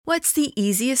What's the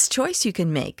easiest choice you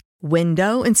can make?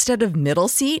 Window instead of middle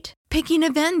seat? Picking a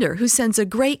vendor who sends a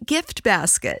great gift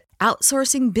basket?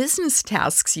 Outsourcing business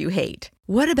tasks you hate?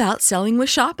 What about selling with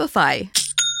Shopify?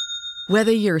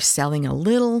 Whether you're selling a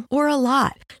little or a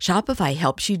lot, Shopify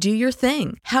helps you do your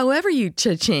thing, however you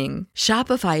cha-ching.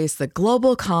 Shopify is the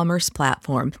global commerce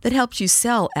platform that helps you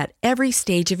sell at every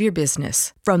stage of your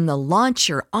business. From the launch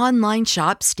your online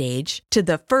shop stage to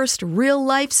the first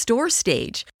real-life store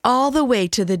stage, all the way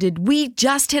to the did we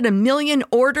just hit a million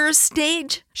orders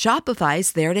stage.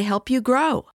 Shopify's there to help you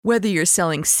grow. Whether you're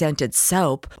selling scented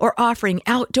soap or offering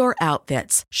outdoor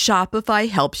outfits, Shopify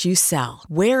helps you sell.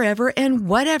 Wherever and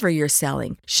whatever you're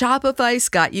selling, Shopify's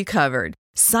got you covered.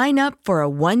 Sign up for a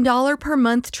 $1 per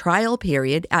month trial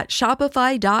period at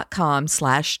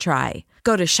shopify.com/try.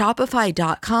 Go to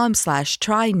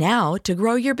shopify.com/try now to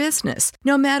grow your business,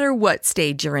 no matter what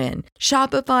stage you're in.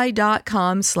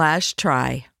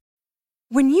 Shopify.com/try.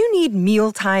 When you need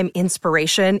mealtime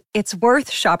inspiration, it's worth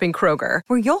shopping Kroger,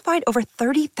 where you'll find over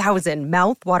 30,000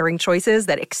 mouth-watering choices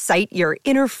that excite your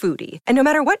inner foodie. And no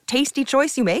matter what tasty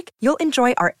choice you make, you'll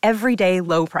enjoy our everyday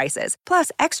low prices,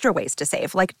 plus extra ways to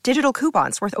save, like digital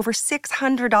coupons worth over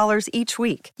 $600 each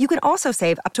week. You can also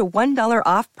save up to $1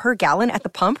 off per gallon at the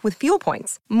pump with fuel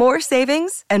points. More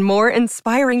savings and more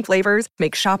inspiring flavors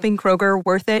make shopping Kroger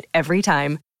worth it every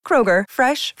time. Kroger,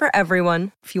 fresh for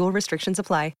everyone. Fuel restrictions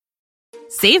apply.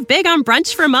 Save big on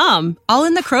brunch for mom, all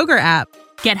in the Kroger app.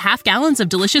 Get half gallons of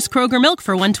delicious Kroger milk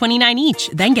for $1.29 each.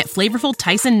 Then get flavorful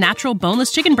Tyson natural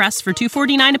boneless chicken breasts for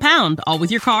 $2.49 a pound, all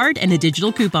with your card and a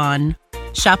digital coupon.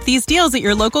 Shop these deals at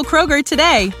your local Kroger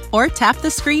today, or tap the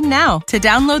screen now to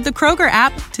download the Kroger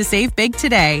app to save big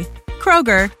today.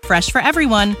 Kroger, fresh for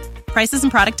everyone. Prices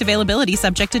and product availability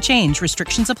subject to change.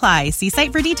 Restrictions apply. See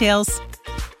site for details.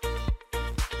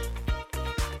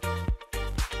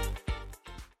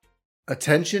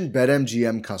 Attention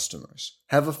BetMGM customers.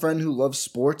 Have a friend who loves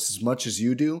sports as much as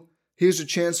you do? Here's a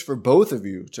chance for both of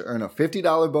you to earn a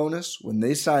 $50 bonus when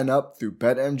they sign up through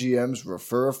BetMGM's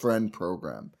Refer a Friend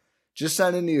program. Just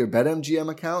sign into your BetMGM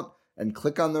account and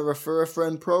click on the Refer a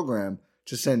Friend program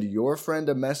to send your friend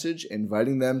a message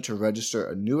inviting them to register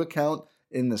a new account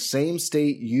in the same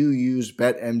state you use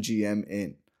BetMGM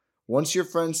in. Once your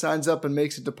friend signs up and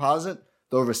makes a deposit,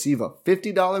 they'll receive a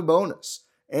 $50 bonus.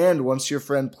 And once your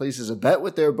friend places a bet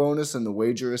with their bonus and the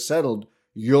wager is settled,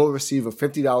 you'll receive a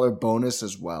 $50 bonus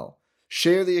as well.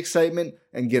 Share the excitement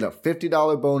and get a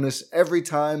 $50 bonus every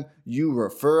time you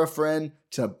refer a friend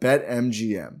to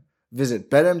BetMGM. Visit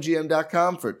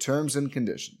BetMGM.com for terms and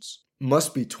conditions.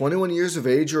 Must be 21 years of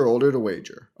age or older to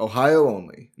wager. Ohio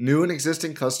only. New and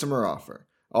existing customer offer.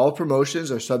 All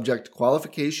promotions are subject to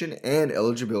qualification and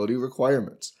eligibility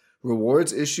requirements.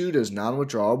 Rewards issued as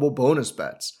non-withdrawable bonus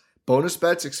bets. Bonus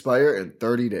bets expire in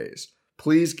 30 days.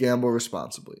 Please gamble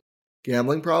responsibly.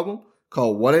 Gambling problem?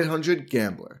 Call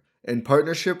 1-800-GAMBLER in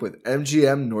partnership with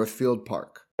MGM Northfield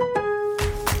Park.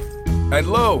 At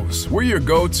Lowe's, we're your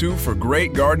go-to for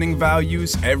great gardening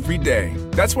values every day.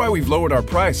 That's why we've lowered our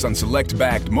price on select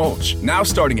bagged mulch, now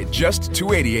starting at just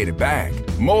 $2.88 a bag.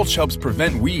 Mulch helps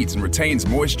prevent weeds and retains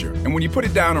moisture. And when you put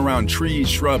it down around trees,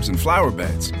 shrubs, and flower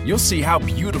beds, you'll see how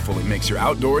beautiful it makes your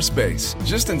outdoor space.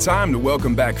 Just in time to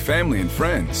welcome back family and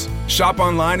friends. Shop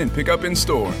online and pick up in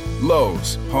store.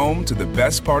 Lowe's, home to the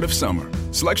best part of summer.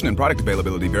 Selection and product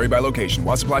availability vary by location.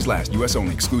 While supplies last, U.S.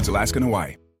 only. Excludes Alaska and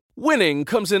Hawaii. Winning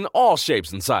comes in all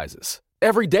shapes and sizes.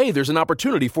 Every day there's an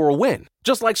opportunity for a win,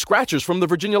 just like scratchers from the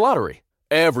Virginia Lottery.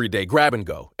 Every day grab and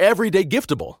go, every day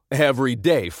giftable, every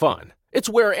day fun. It's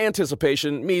where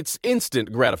anticipation meets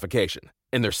instant gratification,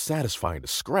 and they're satisfying to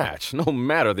scratch no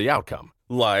matter the outcome.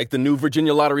 Like the new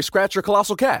Virginia Lottery Scratcher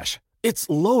Colossal Cash. It's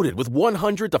loaded with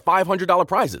 $100 to $500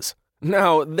 prizes.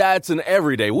 Now, that's an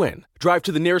everyday win. Drive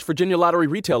to the nearest Virginia Lottery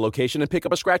retail location and pick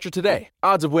up a scratcher today.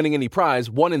 Odds of winning any prize,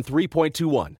 1 in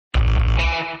 3.21.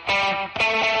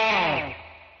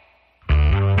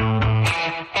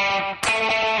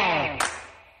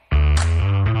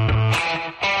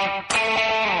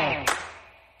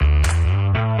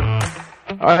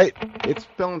 All right, it's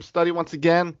film study once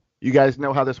again. You guys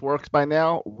know how this works by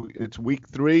now. It's week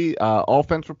 3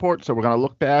 offense report, so we're going to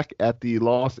look back at the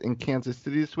loss in Kansas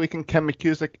City this weekend. Ken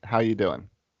McCusick, how you doing?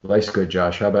 Life's good,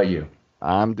 Josh. How about you?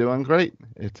 I'm doing great.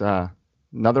 It's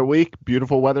another week,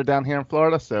 beautiful weather down here in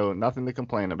Florida, so nothing to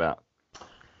complain about.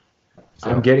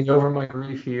 So, I'm getting over my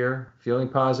grief here, feeling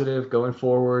positive, going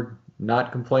forward,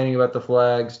 not complaining about the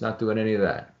flags, not doing any of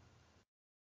that.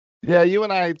 Yeah, you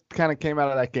and I kind of came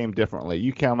out of that game differently.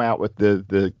 You came out with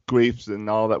the griefs and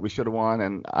all that we should have won,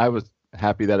 and I was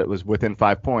happy that it was within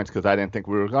 5 points because I didn't think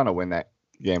we were going to win that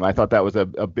game. I thought that was a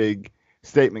big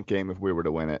statement game if we were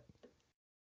to win it.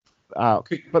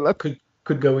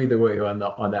 Could go either way on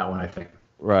that one, I think.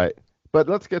 Right. But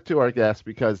let's get to our guest,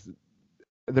 because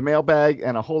the mailbag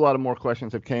and a whole lot of more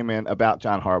questions have came in about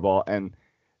John Harbaugh. And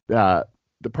the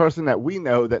person that we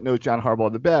know that knows John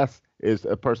Harbaugh the best is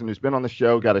a person who's been on the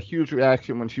show, got a huge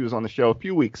reaction when she was on the show a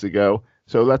few weeks ago.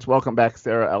 So let's welcome back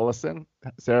Sarah Ellison.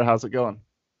 Sarah, how's it going?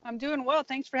 I'm doing well.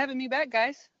 Thanks for having me back,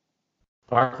 guys.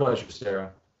 Our pleasure,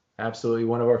 Sarah. Absolutely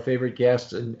one of our favorite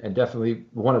guests, and definitely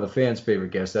one of the fans'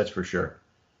 favorite guests, that's for sure.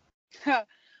 Well,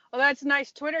 that's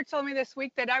nice. Twitter told me this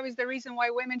week that I was the reason why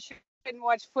women shouldn't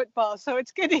watch football. So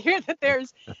it's good to hear that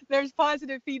there's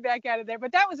positive feedback out of there.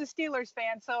 But that was a Steelers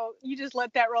fan, so you just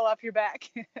let that roll off your back.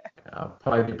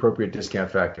 Probably the appropriate discount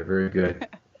factor. Very good.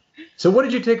 So what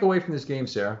did you take away from this game,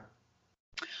 Sarah?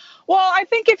 Well, I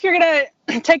think if you're going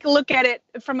to take a look at it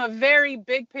from a very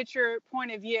big picture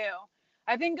point of view,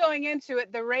 I think going into it,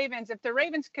 if the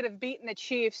Ravens could have beaten the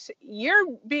Chiefs, you're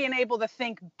being able to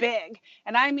think big.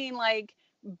 And I mean like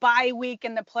bye week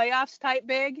in the playoffs type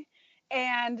big.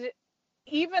 And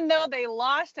even though they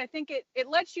lost, I think it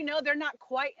lets you know they're not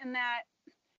quite in that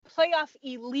playoff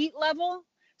elite level,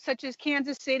 such as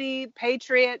Kansas City,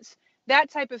 Patriots, that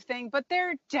type of thing. But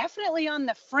they're definitely on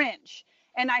the fringe.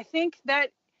 And I think that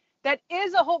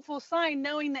is a hopeful sign,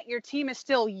 knowing that your team is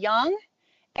still young.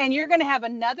 And you're going to have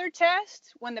another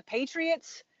test when the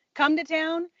Patriots come to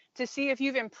town to see if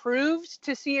you've improved,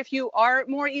 to see if you are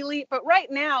more elite. But right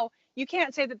now, you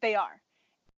can't say that they are.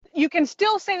 You can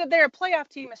still say that they're a playoff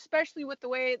team, especially with the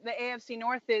way the AFC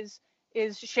North is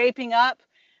shaping up.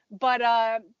 But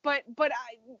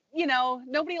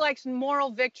nobody likes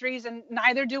moral victories, and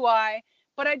neither do I.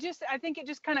 But I think it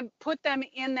just kind of put them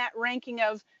in that ranking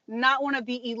of not one of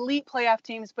the elite playoff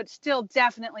teams, but still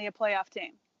definitely a playoff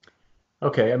team.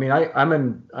 Okay, I mean,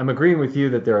 I'm agreeing with you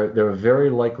that they're a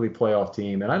very likely playoff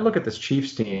team, and I look at this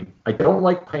Chiefs team. I don't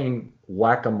like playing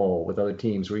whack-a-mole with other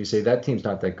teams where you say that team's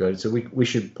not that good, so we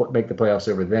should make the playoffs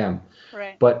over them.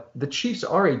 Right. But the Chiefs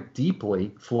are a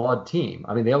deeply flawed team.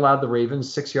 I mean, they allowed the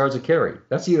Ravens 6 yards a carry.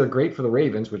 That's either great for the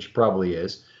Ravens, which probably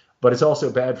is, but it's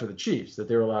also bad for the Chiefs that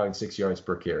they're allowing 6 yards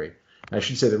per carry. And I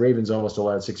should say the Ravens almost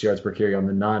allowed 6 yards per carry on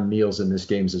the non-meals in this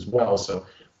games as well. So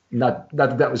not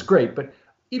that was great, but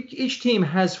each team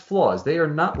has flaws. They are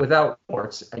not without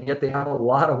warts, and yet they have a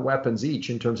lot of weapons each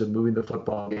in terms of moving the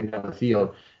football and getting down the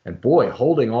field. And boy,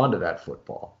 holding on to that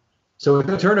football. So with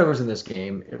the turnovers in this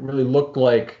game, it really looked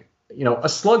like, a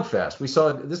slugfest. We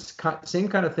saw this same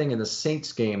kind of thing in the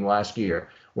Saints game last year,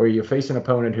 where you face an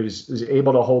opponent who's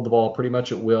able to hold the ball pretty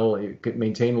much at will, it could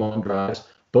maintain long drives.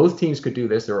 Both teams could do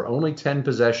this. There were only 10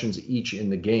 possessions each in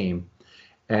the game.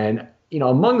 And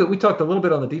we talked a little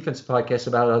bit on the defensive podcast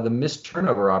about how the missed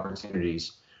turnover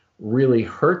opportunities really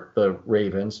hurt the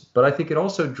Ravens, but I think it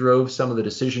also drove some of the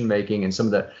decision making and some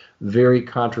of the very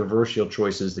controversial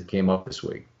choices that came up this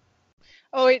week.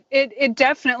 Oh, it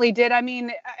definitely did. I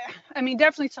mean,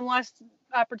 definitely some lost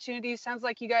opportunities. Sounds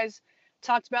like you guys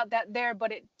talked about that there,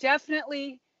 but it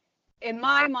definitely, in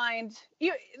my mind,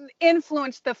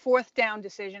 influenced the fourth down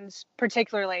decisions,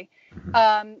 particularly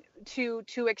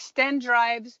to extend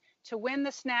drives, to win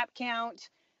the snap count,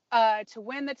 to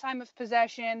win the time of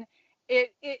possession.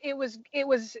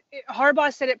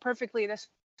 Harbaugh said it perfectly. This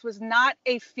was not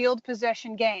a field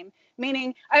possession game.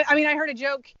 Meaning, I heard a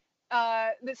joke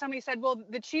that somebody said, well,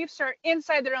 the Chiefs are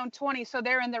inside their own 20, so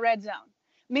they're in the red zone.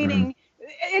 Meaning,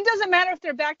 it doesn't matter if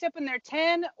they're backed up in their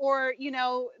 10 or,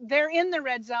 they're in the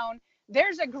red zone.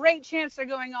 There's a great chance they're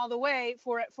going all the way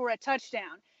for a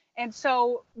touchdown. And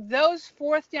so those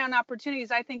fourth down opportunities,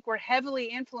 I think, were heavily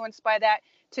influenced by that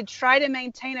to try to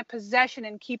maintain a possession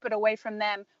and keep it away from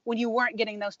them when you weren't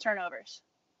getting those turnovers.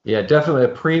 Yeah, definitely a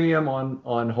premium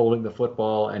on holding the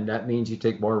football, and that means you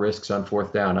take more risks on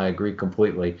fourth down. I agree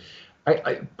completely.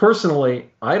 I personally,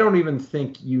 I don't even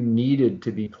think you needed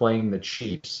to be playing the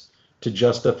Chiefs to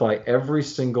justify every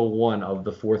single one of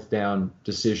the fourth down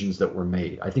decisions that were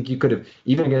made. I think you could have,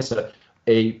 even against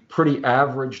a pretty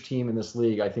average team in this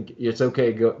league, I think it's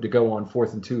okay to go on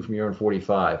 4th and 2 from your own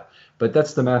 45. But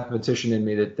that's the mathematician in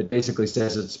me that basically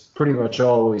says it's pretty much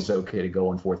always okay to go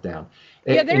on fourth down.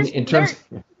 Yeah,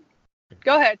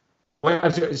 go ahead. I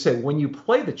was going to say, when you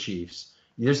play the Chiefs,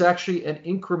 there's actually an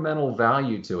incremental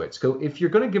value to it. So if you're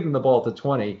going to give them the ball at the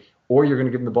 20 or you're going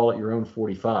to give them the ball at your own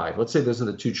 45, let's say those are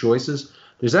the two choices,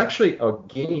 there's actually a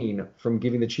gain from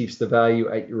giving the Chiefs the value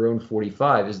at your own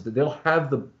 45 is that they'll have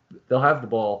the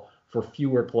ball for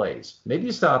fewer plays. Maybe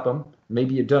you stop them,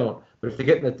 maybe you don't. But if they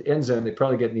get in the end zone, they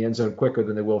probably get in the end zone quicker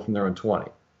than they will from their own 20.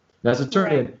 Now, as it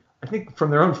turned in, I think from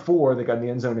their own 4, they got in the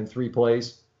end zone in 3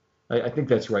 plays. I think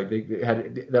that's right.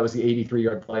 That was the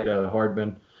 83-yard play to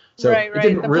Hardman. So right. it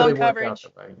didn't The really blown work out coverage.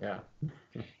 that way. Yeah.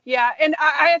 Yeah, and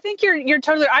I think you're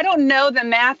totally. I don't know the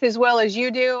math as well as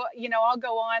you do. You know, I'll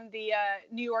go on the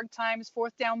New York Times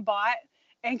fourth down bot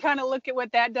and kind of look at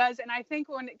what that does. And I think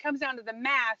when it comes down to the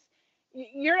math,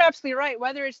 you're absolutely right.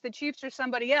 Whether it's the Chiefs or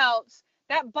somebody else,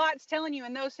 that bot's telling you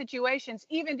in those situations,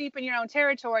 even deep in your own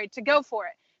territory, to go for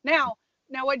it. Now,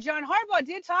 what John Harbaugh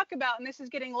did talk about, and this is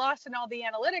getting lost in all the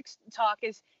analytics talk,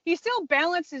 is he still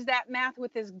balances that math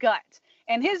with his gut.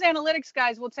 And his analytics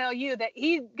guys will tell you that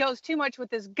he goes too much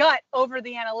with his gut over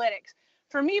the analytics.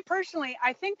 For me personally,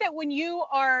 I think that when you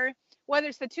are, whether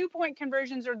it's the 2-point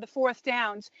conversions or the fourth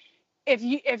downs, if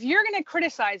you're going to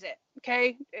criticize it,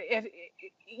 okay,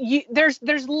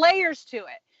 there's layers to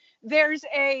it. There's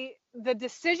the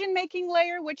decision-making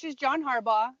layer, which is John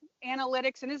Harbaugh,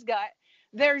 analytics and his gut.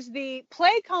 There's the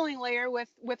play calling layer with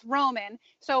Roman.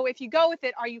 So if you go with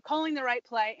it, are you calling the right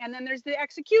play? And then there's the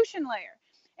execution layer.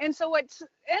 And so what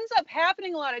ends up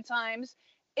happening a lot of times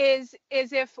is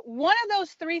if one of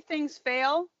those three things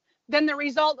fail, then the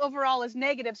result overall is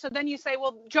negative. So then you say,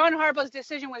 well, John Harbaugh's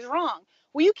decision was wrong.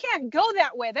 Well, you can't go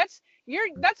that way. That's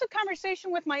a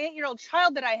conversation with my 8-year-old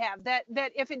child that I have, that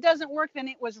if it doesn't work, then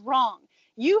it was wrong.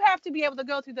 You have to be able to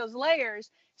go through those layers.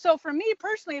 So for me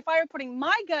personally, if I were putting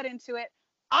my gut into it,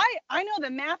 I know the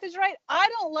math is right. I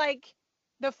don't like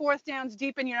the fourth downs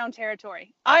deep in your own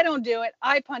territory. I don't do it.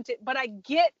 I punt it, but I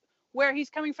get where he's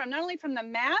coming from, not only from the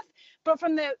math, but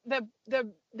from the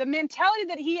mentality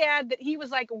that he had, that he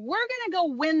was like, we're going to go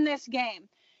win this game.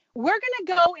 We're going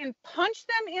to go and punch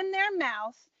them in their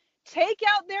mouth, take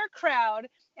out their crowd,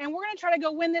 and we're going to try to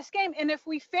go win this game. And if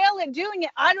we fail at doing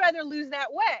it, I'd rather lose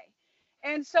that way.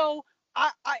 And so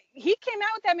he came out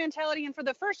with that mentality. And for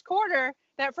the first quarter,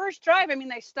 that first drive, I mean,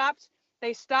 they stopped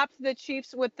the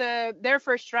Chiefs with their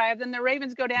first drive. Then the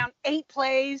Ravens go down 8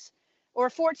 plays or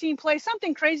 14 plays,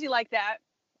 something crazy like that.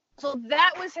 So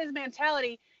that was his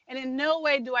mentality. And in no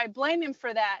way do I blame him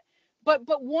for that. But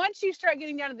once you start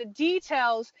getting down to the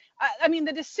details, I mean,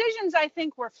 the decisions I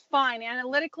think were fine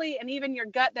analytically, and even your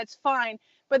gut, that's fine.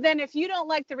 But then if you don't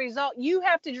like the result, you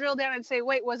have to drill down and say,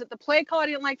 wait, was it the play call I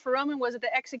didn't like for Roman? Was it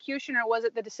the execution, or was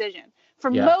it the decision?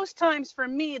 Most times for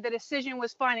me, the decision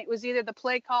was fine. It was either the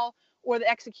play call or the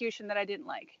execution that I didn't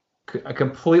like. I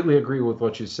completely agree with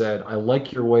what you said. I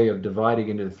like your way of dividing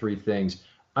into the three things.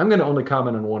 I'm going to only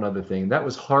comment on one other thing. That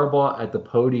was Harbaugh at the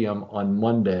podium on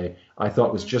Monday. I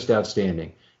thought was just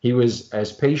outstanding. He was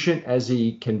as patient as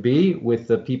he can be with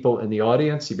the people in the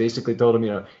audience. He basically told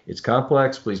them, it's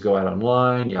complex. Please go out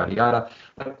online, yada, yada.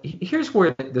 But here's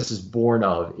where this is born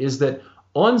of, is that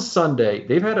on Sunday,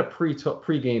 they've had a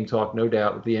pre-game talk, no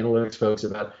doubt, with the analytics folks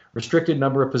about restricted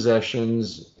number of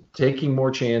possessions, taking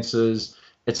more chances,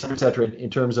 et cetera, in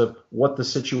terms of what the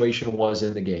situation was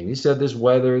in the game. He said this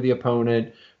weather, the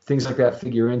opponent, things like that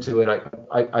figure into it.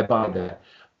 I buy that.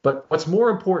 But what's more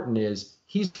important is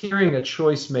he's hearing a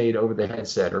choice made over the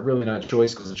headset, or really not a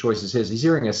choice because the choice is his. He's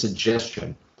hearing a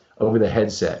suggestion over the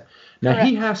headset. Now,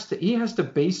 he has to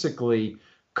basically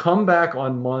come back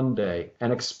on Monday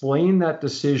and explain that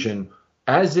decision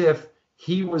as if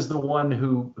he was the one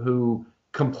who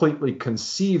completely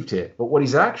conceived it. But what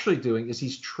he's actually doing is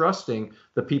he's trusting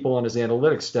the people on his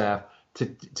analytics staff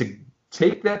to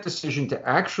take that decision, to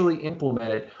actually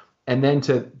implement it, and then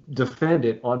to defend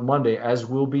it on Monday, as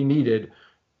will be needed,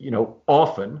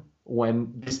 often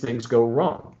when these things go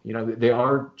wrong. There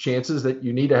are chances that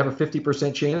you need to have a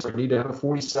 50% chance, or you need to have a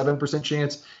 47%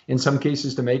 chance in some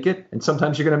cases to make it. And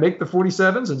sometimes you're going to make the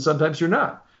 47s and sometimes you're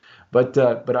not. But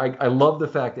I love the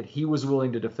fact that he was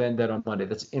willing to defend that on Monday.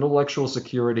 That's intellectual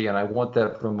security, and I want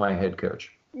that from my head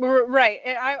coach. Right.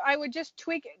 I would just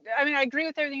tweak it. I mean, I agree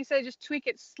with everything you said, just tweak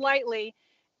it slightly.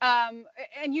 And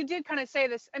you did kind of say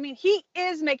this. I mean, he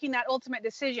is making that ultimate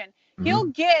decision.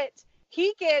 Mm-hmm.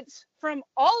 He gets from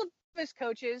all of his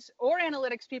coaches or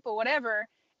analytics people, whatever,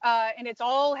 and it's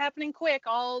all happening quick,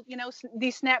 all,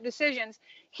 these snap decisions.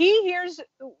 He hears,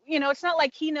 it's not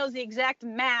like he knows the exact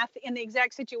math in the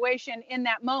exact situation in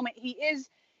that moment.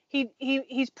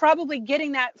 He's probably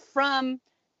getting that from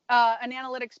an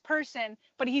analytics person,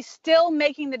 but he's still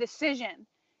making the decision.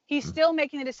 He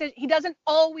doesn't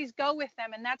always go with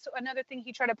them. And that's another thing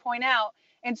he tried to point out.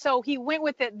 And so he went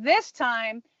with it this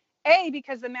time,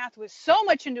 because the math was so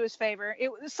much into his favor.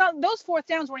 Those fourth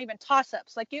downs weren't even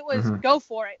toss-ups. Like, it was go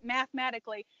for it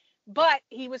mathematically. But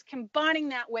he was combining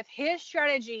that with his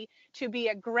strategy to be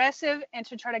aggressive and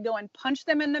to try to go and punch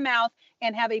them in the mouth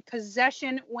and have a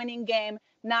possession-winning game,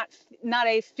 not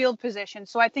a field position.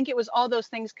 So I think it was all those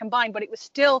things combined, but it was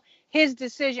still his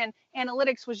decision.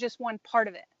 Analytics was just one part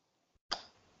of it.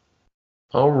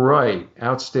 All right,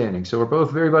 outstanding. So we're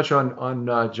both very much on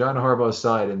John Harbaugh's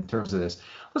side in terms of this.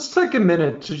 Let's take a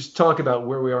minute to just talk about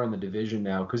where we are in the division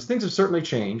now, because things have certainly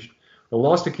changed. The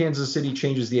loss to Kansas City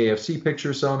changes the AFC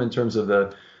picture some in terms of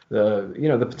the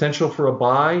potential for a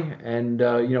bye and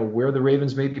where the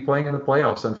Ravens may be playing in the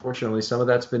playoffs. Unfortunately, some of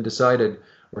that's been decided,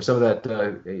 or some of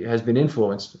that has been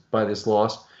influenced by this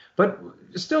loss. But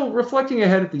still, reflecting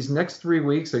ahead at these next 3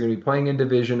 weeks, they're going to be playing in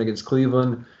division against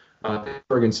Cleveland,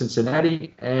 Pittsburgh, and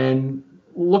Cincinnati, and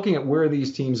looking at where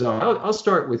these teams are. I'll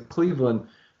start with Cleveland,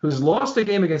 who's lost a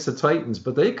game against the Titans,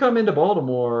 but they come into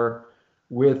Baltimore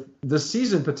with the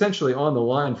season potentially on the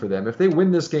line for them. If they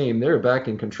win this game, they're back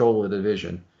in control of the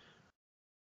division.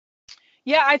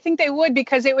 Yeah, I think they would,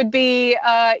 because it would be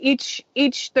each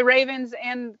the Ravens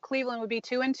and Cleveland would be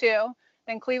 2-2.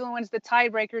 Then Cleveland wins the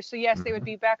tiebreaker, so yes, they would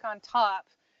be back on top.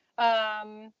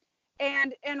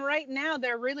 And right now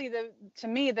they're really to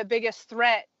me the biggest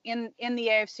threat in the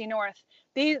AFC North.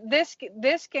 This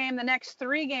game, the next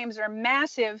 3 games are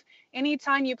massive.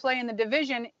 Anytime you play in the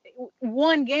division,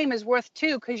 one game is worth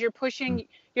 2, because you're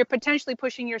potentially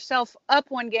pushing yourself up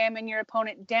 1 game and your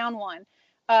opponent down 1.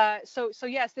 So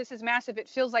yes, this is massive. It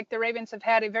feels like the Ravens have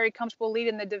had a very comfortable lead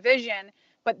in the division,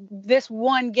 but this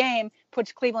one game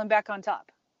puts Cleveland back on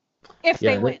top if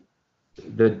they win.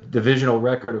 The divisional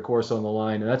record, of course, on the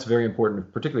line, and that's very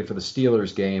important, particularly for the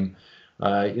Steelers game.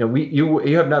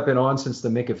 You have not been on since the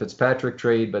Minkah Fitzpatrick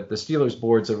trade, but the Steelers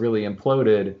boards have really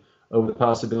imploded over the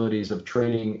possibilities of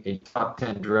trading a top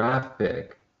 10 draft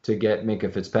pick to get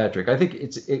Minkah Fitzpatrick. I think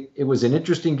it was an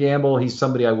interesting gamble. He's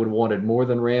somebody I would have wanted more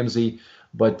than Ramsey,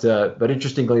 but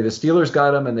interestingly, the Steelers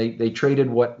got him, and they traded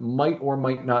what might or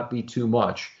might not be too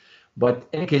much. But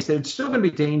in any case, they're still going to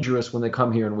be dangerous when they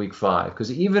come here in Week 5, because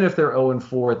even if they're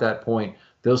 0-4 at that point,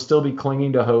 they'll still be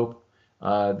clinging to hope.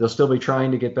 They'll still be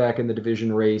trying to get back in the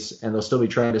division race, and they'll still be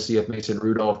trying to see if Mason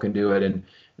Rudolph can do it,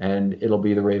 and it'll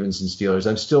be the Ravens and Steelers.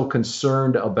 I'm still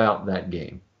concerned about that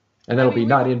game, and that'll be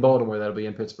not in Baltimore. That'll be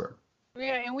in Pittsburgh.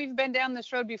 Yeah, and we've been down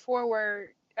this road before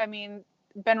where,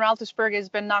 Ben Roethlisberger has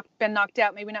been knocked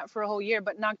out, maybe not for a whole year,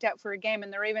 but knocked out for a game,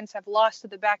 and the Ravens have lost to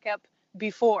the backup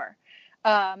before.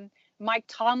 Mike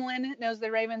Tomlin knows the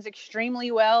Ravens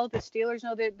extremely well. The Steelers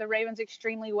know the Ravens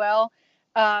extremely well.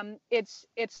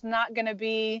 It's not going to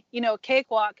be, a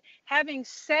cakewalk. Having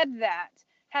said that,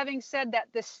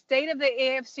 the state of the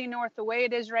AFC North, the way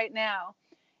it is right now,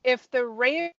 if the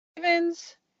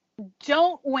Ravens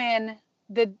don't win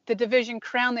the division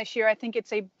crown this year, I think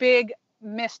it's a big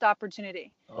missed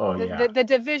opportunity. The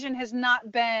division has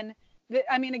not been.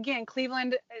 Again,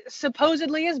 Cleveland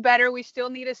supposedly is better. We still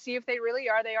need to see if they really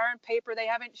are. They are on paper. They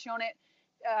haven't shown it.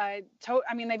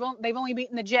 They've only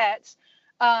beaten the Jets.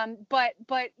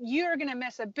 But you're going to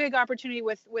miss a big opportunity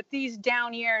with these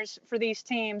down years for these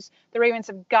teams. The Ravens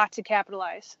have got to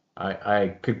capitalize. I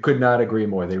could not agree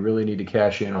more. They really need to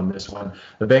cash in on this one.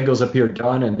 The Bengals appear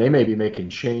done, and they may be making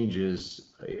changes,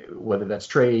 whether that's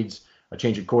trades, a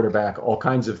change of quarterback, all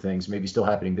kinds of things maybe still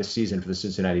happening this season for the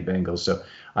Cincinnati Bengals. So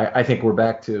I think we're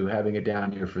back to having a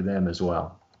down year for them as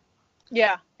well.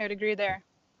 Yeah, I would agree there.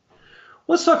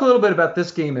 Let's talk a little bit about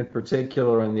this game in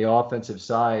particular on the offensive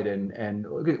side. And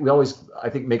we always, I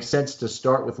think, make sense to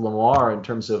start with Lamar in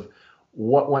terms of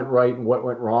what went right and what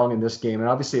went wrong in this game. And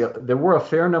obviously, there were a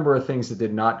fair number of things that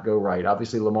did not go right.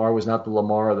 Obviously, Lamar was not the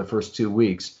Lamar of the first 2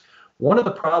 weeks. One of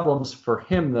the problems for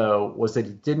him, though, was that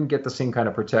he didn't get the same kind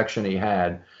of protection he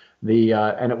had.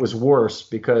 And it was worse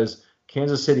because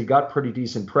Kansas City got pretty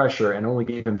decent pressure and only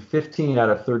gave him 15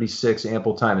 out of 36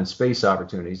 ample time and space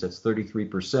opportunities. That's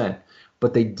 33%.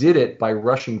 But they did it by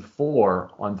rushing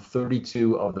 4 on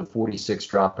 32 of the 46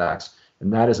 dropbacks.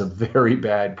 And that is a very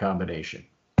bad combination.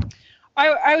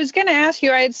 I was going to ask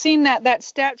you, I had seen that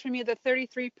stat from you, the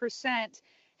 33%.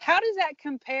 How does that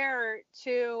compare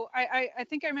to, I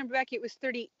think I remember, Becky, it was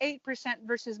 38%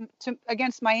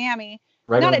 against Miami.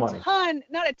 Right not on a money.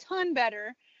 not a ton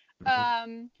better.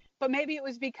 But maybe it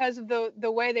was because of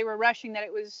the way they were rushing, that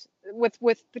it was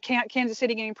with the Kansas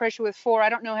City getting pressure with 4. I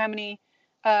don't know how many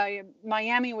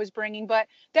Miami was bringing, but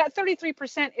that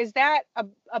 33%, is that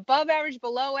above average,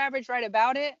 below average, right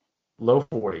about it? Low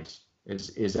 40s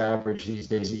is average these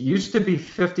days. It used to be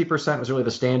 50% was really the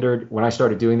standard when I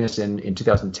started doing this in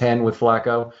 2010 with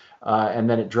Flacco. And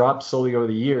then it dropped slowly over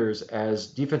the years as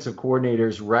defensive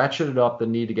coordinators ratcheted up the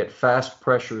need to get fast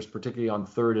pressures, particularly on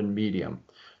third and medium.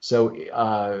 So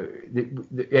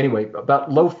anyway,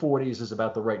 about low 40s is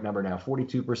about the right number now.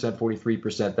 42%,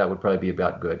 43%, that would probably be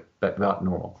about good, about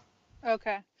normal.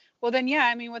 Okay. Well, then,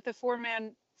 yeah, with the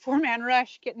four-man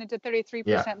rush getting into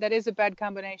 33%, That is a bad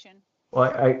combination.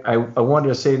 Well, I wanted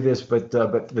to say this, but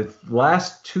the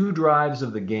last two drives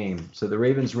of the game, so the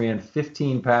Ravens ran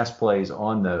 15 pass plays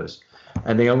on those,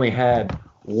 and they only had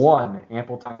one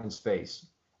ample time and space.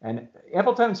 And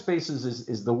ample time and space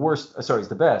is the worst. Sorry, is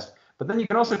the best. But then you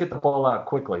can also get the ball out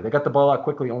quickly. They got the ball out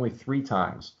quickly only 3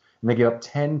 times, and they gave up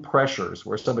 10 pressures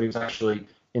where somebody was actually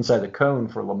inside the cone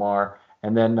for Lamar,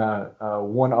 and then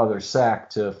one other sack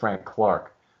to Frank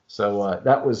Clark. So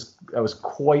that was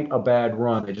quite a bad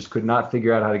run. They just could not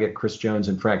figure out how to get Chris Jones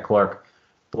and Frank Clark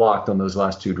blocked on those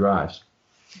last 2 drives.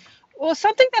 Well,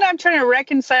 something that I'm trying to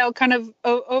reconcile kind of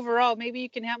overall, maybe you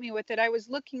can help me with it. I was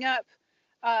looking up,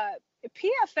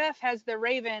 PFF has the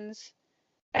Ravens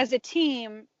as a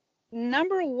team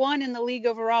number 1 in the league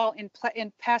overall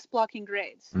in pass blocking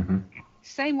grades. Mm-hmm.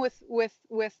 Same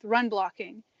with run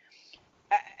blocking.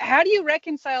 How do you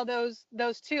reconcile those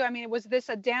two? I mean, was this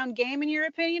a down game in your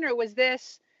opinion, or was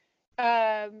this,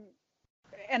 and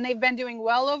they've been doing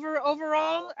well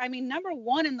overall? I mean, number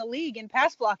 1 in the league in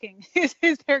pass blocking is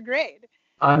their grade.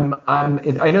 I know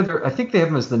I think they have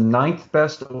them as the 9th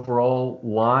best overall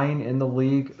line in the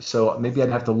league. So maybe I'd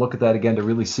have to look at that again to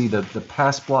really see the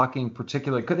pass blocking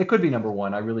particularly. It could be number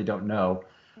 1. I really don't know.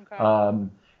 Okay.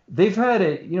 They've had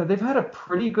a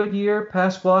pretty good year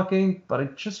pass blocking, but I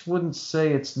just wouldn't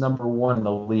say it's number 1 in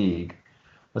the league.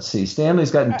 Let's see.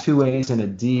 Stanley's gotten 2 A's and a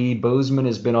D. Bozeman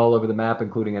has been all over the map,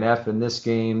 including an F in this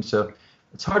game. So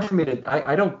it's hard for me to.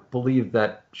 I don't believe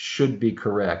that should be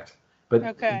correct. But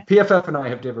okay. PFF and I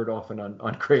have differed often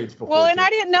on grades before. Well, and I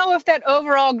didn't know if that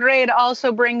overall grade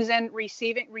also brings in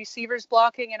receivers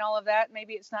blocking and all of that.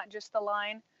 Maybe it's not just the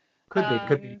line. Could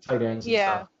be tight ends. And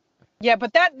stuff. Yeah,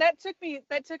 but that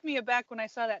took me aback when I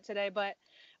saw that today. But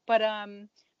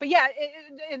yeah,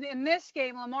 in this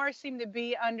game, Lamar seemed to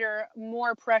be under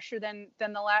more pressure than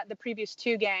the previous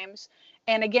 2 games.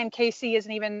 And again, KC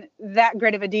isn't even that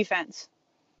great of a defense.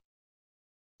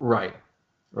 Right.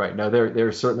 No,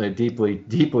 they're certainly a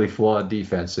deeply flawed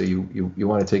defense. So you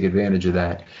want to take advantage of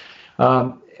that.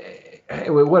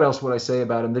 What else would I say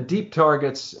about him? The deep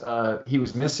targets he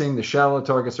was missing. The shallow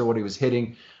targets are what he was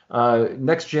hitting.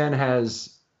 Next Gen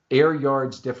has air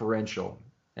yards differential,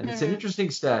 and it's an interesting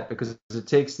stat because it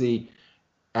takes the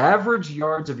average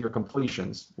yards of your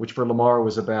completions, which for Lamar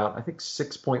was about, I think,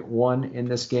 6.1 in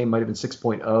this game, might have been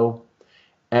 6.0,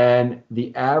 and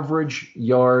the average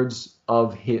yards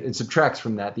of it subtracts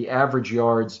from that the average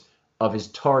yards of his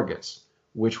targets,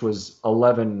 which was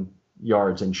 11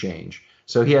 yards and change.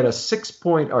 So he had a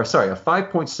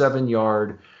 5.7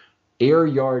 yard air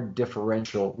yard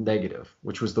differential negative,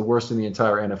 which was the worst in the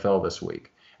entire NFL this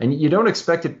week. And you don't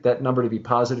expect that number to be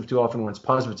positive too often. When it's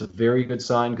positive, it's a very good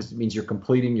sign because it means you're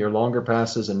completing your longer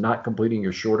passes and not completing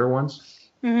your shorter ones.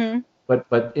 Mm-hmm.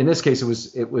 But in this case,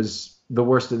 it was the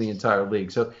worst in the entire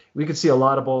league. So we could see a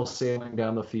lot of balls sailing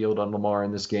down the field on Lamar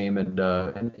in this game, and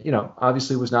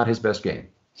obviously was not his best game.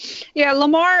 Yeah,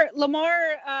 Lamar.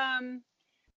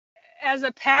 As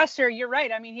a passer, you're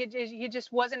right. I mean, he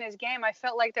just wasn't his game. I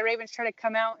felt like the Ravens tried to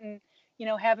come out and,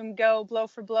 have him go blow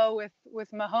for blow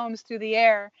with Mahomes through the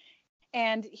air.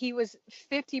 And he was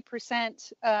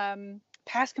 50%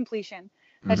 pass completion.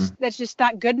 That's just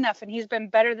not good enough. And he's been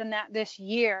better than that this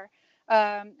year.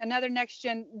 Another next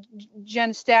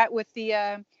gen stat with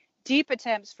the deep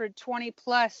attempts for 20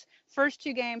 plus. First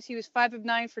 2 games, he was 5 of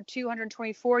 9 for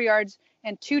 224 yards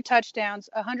and 2 touchdowns,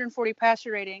 140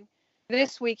 passer rating.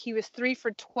 This week, he was 3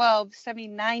 for 12,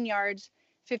 79 yards,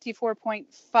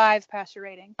 54.5 passer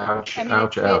rating. Ouch.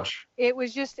 It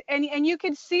was just, and you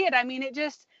could see it. I mean,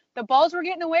 the balls were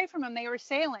getting away from him. They were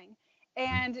sailing.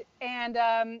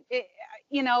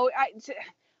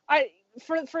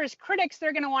 For his critics,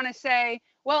 they're going to want to say,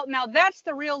 well, now that's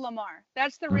the real Lamar.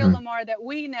 That's the real Lamar that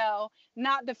we know,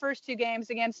 not the first 2 games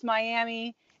against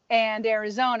Miami and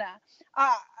Arizona.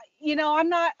 I'm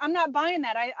not buying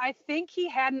that. I think he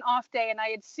had an off day, and I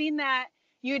had seen that.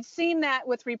 You had seen that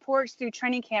with reports through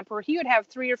training camp where he would have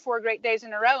 3 or 4 great days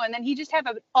in a row, and then he just have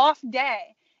an off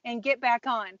day and get back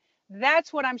on.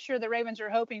 That's what I'm sure the Ravens are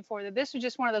hoping for, that this was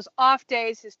just one of those off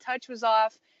days. His touch was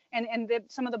off, and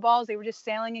some of the balls, they were just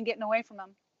sailing and getting away from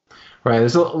him. Right.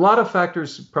 There's a lot of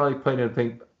factors probably played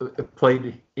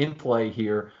in play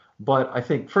here. But I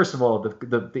think, first of all,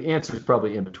 the answer is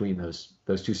probably in between those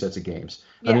 2 sets of games.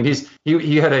 Yeah. I mean,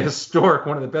 he had a historic,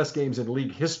 one of the best games in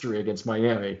league history against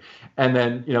Miami, and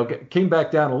then came back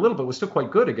down a little bit, was still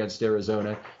quite good against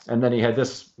Arizona, and then he had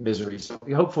this misery. So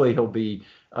hopefully he'll be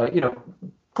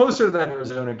closer to that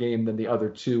Arizona game than the other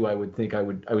 2. I would think I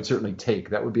would certainly take.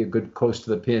 That would be a good close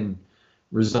to the pin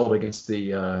result against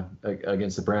the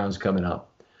Browns coming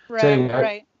up. Right.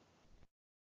 Right.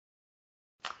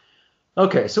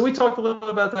 Okay, so we talked a little bit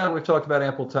about that. We've talked about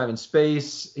ample time and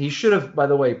space. He should have, by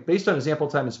the way, based on his ample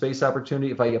time and space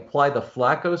opportunity, if I apply the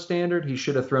Flacco standard, he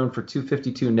should have thrown for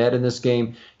 252 net in this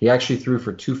game. He actually threw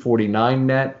for 249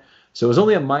 net. So it was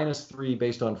only a -3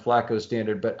 based on Flacco's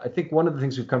standard. But I think one of the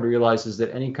things we've come to realize is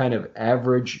that any kind of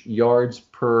average yards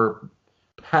per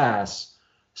pass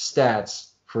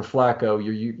stats for Flacco,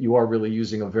 you are really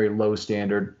using a very low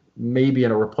standard, maybe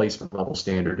in a replacement level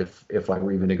standard if I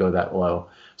were even to go that low.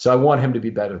 So I want him to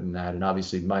be better than that, and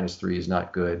obviously -3 is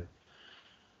not good.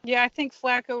 Yeah, I think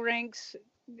Flacco ranks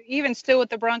even still with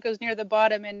the Broncos near the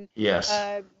bottom in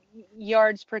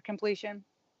yards per completion.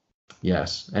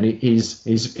 Yes, and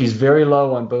he's very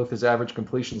low on both his average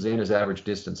completions and his average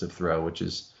distance of throw, which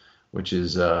is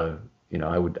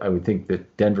I would think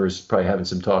that Denver's probably having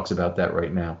some talks about that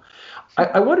right now.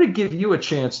 I wanted to give you a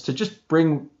chance to just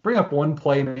bring up one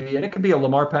play maybe, and it could be a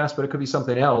Lamar pass, but it could be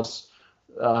something else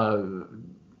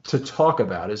to talk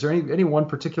about. Is there any one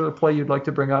particular play you'd like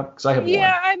to bring up? Because I have one.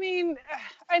 Yeah, I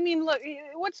mean, look,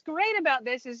 what's great about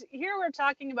this is here we're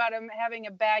talking about him having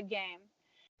a bad game,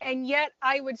 and yet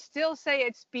I would still say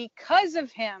it's because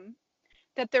of him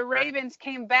that the Ravens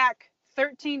came back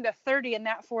 13-30 in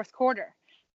that fourth quarter.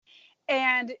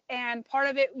 And part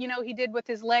of it, he did with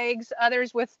his legs,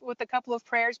 others with a couple of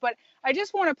prayers. But I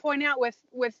just want to point out with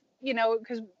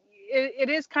because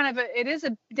it is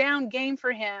a down game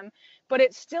for him, but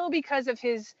it's still because of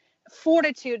his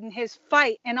fortitude and his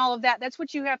fight and all of that. That's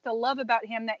what you have to love about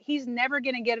him, that he's never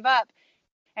going to give up.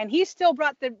 And he still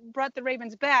brought the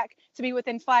Ravens back to be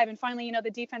within 5. And finally,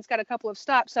 the defense got a couple of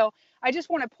stops. So I just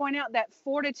want to point out that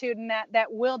fortitude and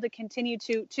that will to continue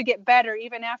to get better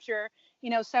even after,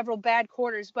 several bad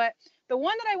quarters. But the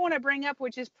one that I want to bring up,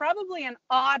 which is probably an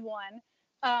odd one,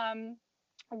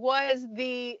 was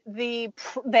the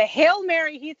Hail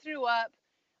Mary he threw up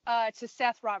to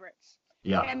Seth Roberts.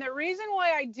 Yeah. And the reason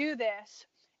why I do this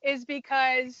is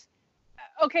because,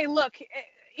 okay, look,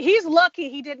 he's lucky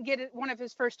he didn't get one of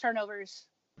his first turnovers,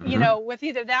 with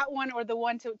either that one or the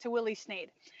one to Willie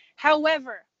Snead.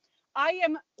 However, I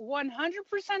am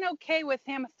 100% okay with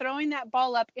him throwing that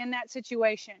ball up in that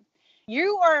situation.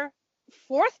 You are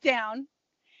 4th down.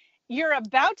 You're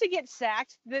about to get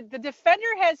sacked. The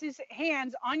defender has his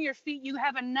hands on your feet. You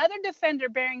have another defender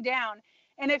bearing down.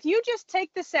 And if you just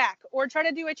take the sack or try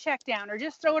to do a check down or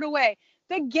just throw it away,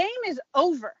 the game is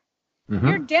over. Mm-hmm.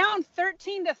 You're down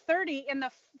 13-30 in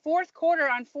the fourth quarter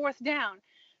on 4th down.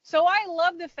 So I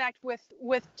love the fact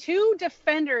with 2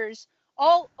 defenders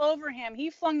all over him,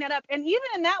 he flung that up. And even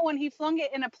in that one, he flung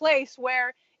it in a place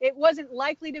where it wasn't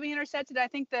likely to be intercepted. I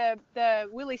think the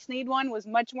Willie Snead one was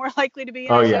much more likely to be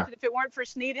intercepted if it weren't for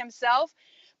Snead himself.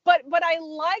 But I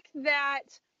like that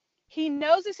he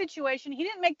knows the situation. He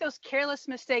didn't make those careless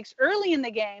mistakes early in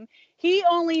the game. He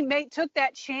only took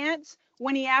that chance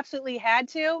when he absolutely had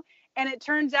to. And it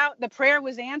turns out the prayer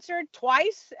was answered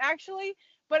twice, actually.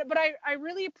 But I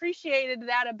really appreciated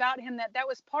that about him, that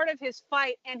was part of his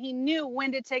fight, and he knew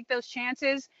when to take those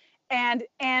chances, and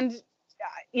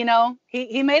he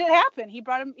made it happen. He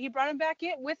brought him back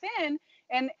within,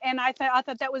 and I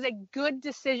thought that was a good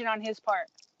decision on his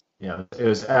part. Yeah, it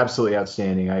was absolutely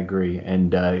outstanding. I agree,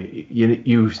 and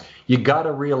you got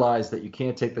to realize that you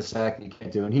can't take the sack, you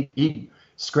can't do, and he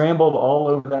scrambled all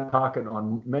over that pocket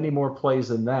on many more plays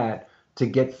than that to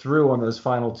get through on those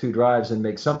final 2 drives and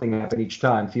make something happen each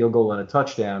time, field goal and a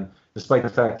touchdown, despite the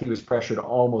fact he was pressured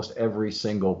almost every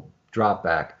single drop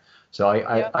back. So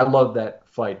I love that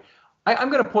fight. I'm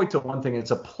going to point to one thing.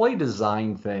 It's a play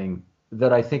design thing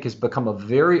that I think has become a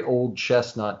very old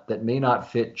chestnut that may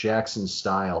not fit Jackson's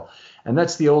style. And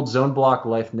that's the old zone block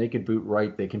left, naked boot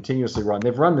right. They continuously run.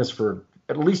 They've run this for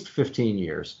at least 15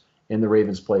 years in the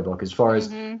Ravens playbook, as far as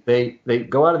they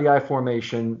go out of the I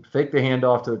formation, fake the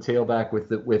handoff to the tailback with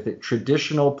the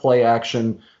traditional play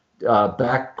action,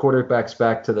 quarterbacks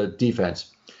back to the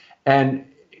defense. And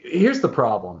here's the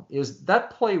problem, is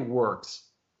that play works.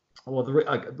 Well,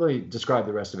 let me describe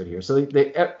the rest of it here. So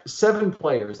they 7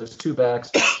 players, there's 2 backs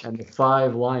and the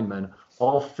 5 linemen,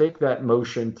 all fake that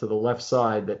motion to the left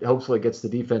side that hopefully gets the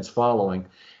defense following.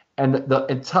 And the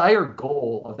entire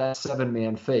goal of that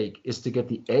 7-man fake is to get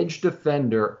the edge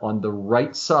defender on the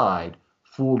right side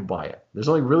fooled by it. There's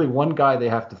only really one guy they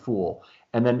have to fool.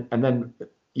 And then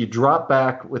you drop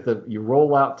back you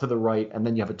roll out to the right, and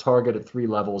then you have a target at 3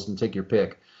 levels and take your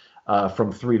pick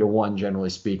from 3 to 1,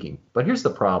 generally speaking. But here's the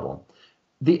problem.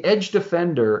 The edge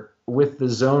defender with the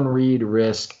zone read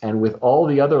risk and with all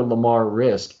the other Lamar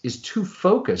risk is too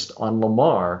focused on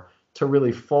Lamar to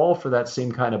really fall for that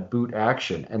same kind of boot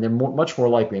action. And they're much more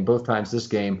likely, in both times this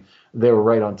game, they were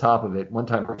right on top of it. One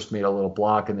time Hurst made a little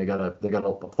block and they got a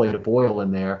play to Boyle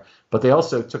in there, but they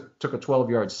also took a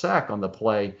 12-yard sack on the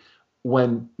play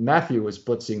when Matthew was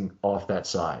blitzing off that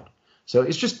side. So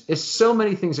it's so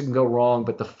many things that can go wrong,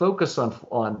 but the focus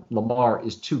on Lamar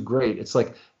is too great. It's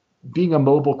like being a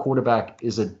mobile quarterback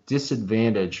is a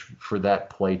disadvantage for that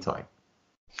play type.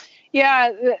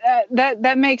 Yeah,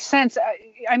 that makes sense.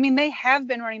 I mean, they have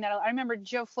been running that. I remember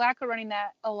Joe Flacco running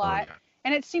that a lot,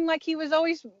 and it seemed like he was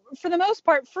always, for the most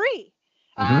part, free.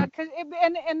 And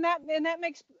that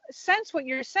makes sense what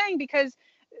you're saying, because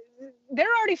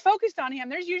they're already focused on him.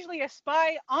 There's usually a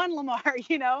spy on Lamar,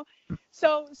 you know.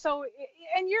 So,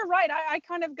 and you're right. I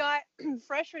kind of got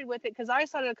frustrated with it because I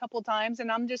saw it a couple of times, and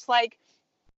I'm just like,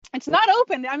 it's not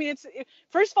open. I mean,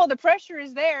 first of all, the pressure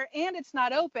is there, and it's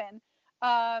not open.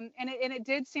 And it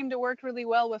did seem to work really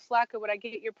well with Flacco, but I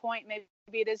get your point. Maybe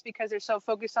it is because they're so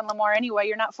focused on Lamar anyway.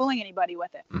 You're not fooling anybody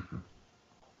with it. Mm-hmm.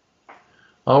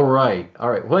 All right.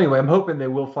 Well, anyway, I'm hoping they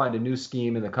will find a new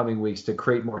scheme in the coming weeks to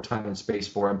create more time and space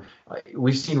for him.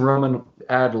 We've seen Roman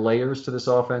add layers to this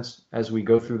offense as we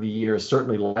go through the years.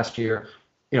 Certainly last year,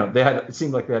 it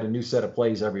seemed like they had a new set of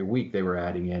plays every week they were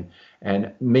adding in,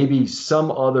 and maybe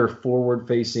some other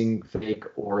forward-facing fake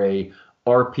or a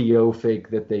RPO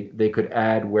fake that they could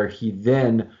add where he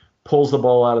then pulls the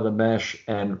ball out of the mesh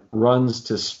and runs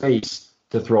to space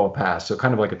to throw a pass. So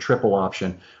kind of like a triple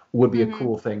option would be a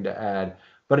cool thing to add.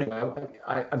 But anyway,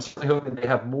 I'm certainly hoping they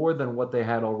have more than what they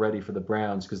had already for the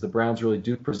Browns, because the Browns really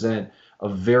do present a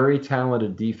very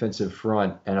talented defensive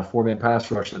front and a four-man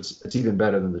pass rush that's even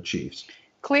better than the Chiefs.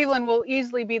 Cleveland will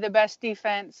easily be the best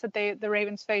defense that the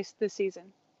Ravens faced this season.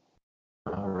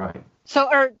 All right.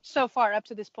 So far up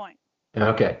to this point.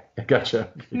 Okay, gotcha.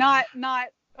 Not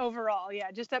overall,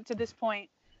 yeah, just up to this point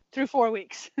through 4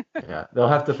 weeks. Yeah, they'll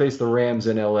have to face the Rams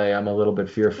in LA. I'm a little bit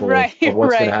fearful of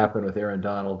what's going to happen with Aaron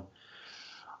Donald.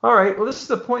 All right, well, this is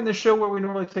the point in the show where we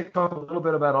normally talk a little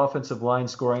bit about offensive line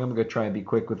scoring. I'm going to try and be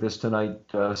quick with this tonight,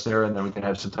 Sarah, and then we can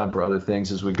have some time for other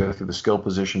things as we go through the skill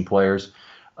position players.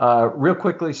 Real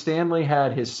quickly, Stanley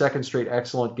had his second straight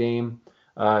excellent game.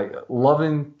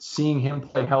 Loving seeing him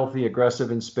play healthy,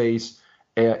 aggressive in space.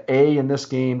 In this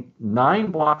game,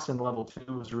 9 blocks in level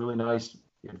 2 was really nice.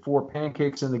 He had 4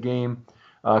 pancakes in the game.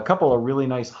 A couple of really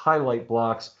nice highlight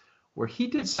blocks where he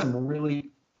did some really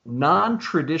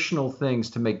non-traditional things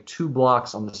to make 2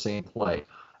 blocks on the same play.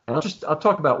 And I'll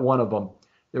talk about one of them.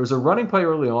 There was a running play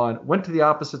early on, went to the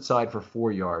opposite side for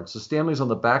 4 yards. So Stanley's on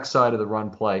the back side of the run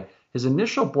play. His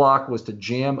initial block was to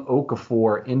jam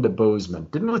Okafor into Bozeman.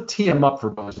 Didn't really tee him up for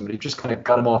Bozeman, but he just kind of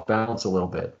got him off balance a little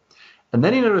bit. And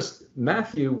then he noticed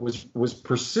Matthew was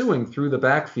pursuing through the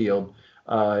backfield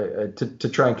to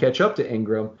try and catch up to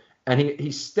Ingram, and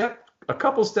he stepped a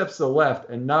couple steps to the left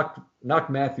and knocked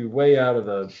Matthew way out of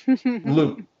the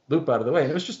loop out of the way.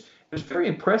 And it was very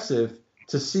impressive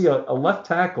to see a left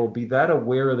tackle be that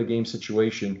aware of the game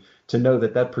situation, to know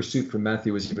that pursuit from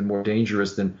Matthew was even more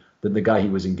dangerous than the guy he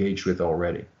was engaged with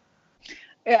already.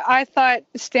 Yeah, I thought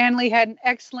Stanley had an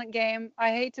excellent game. I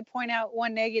hate to point out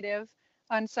one negative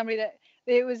on somebody that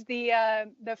it was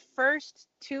the first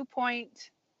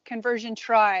 2-point conversion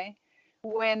try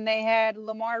when they had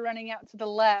Lamar running out to the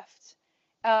left,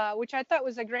 which I thought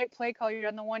was a great play call. You're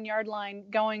on the 1-yard line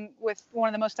going with one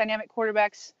of the most dynamic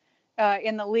quarterbacks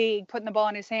in the league, putting the ball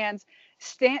in his hands.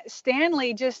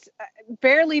 Stanley just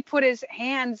barely put his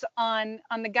hands on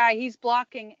the guy he's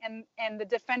blocking, and the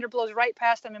defender blows right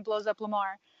past him and blows up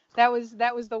Lamar. That was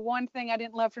the one thing I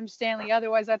didn't love from Stanley.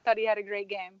 Otherwise, I thought he had a great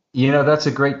game. That's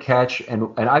a great catch,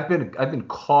 and I've been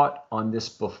caught on this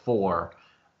before,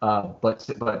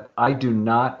 but I do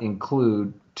not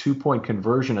include 2-point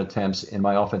conversion attempts in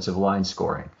my offensive line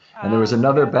scoring. And there was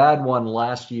another bad one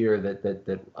last year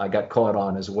that I got caught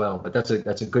on as well. But that's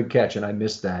a good catch, and I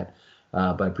missed that.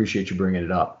 But I appreciate you bringing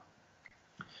it up.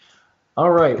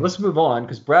 All right, let's move on,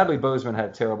 because Bradley Bozeman had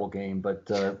a terrible game, but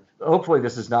hopefully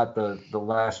this is not the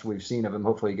last we've seen of him.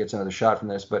 Hopefully he gets another shot from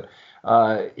this. But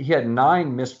he had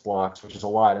 9 missed blocks, which is a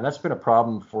lot, and that's been a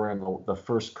problem for him the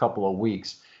first couple of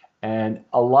weeks. And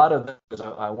a lot of those,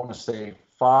 I want to say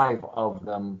 5 of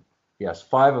them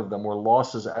were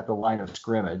losses at the line of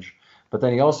scrimmage. But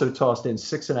then he also tossed in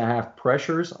 6.5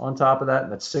 pressures on top of that,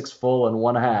 and that's 6 full and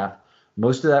 1.5.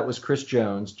 Most of that was Chris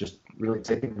Jones, just really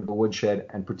taking him to the woodshed,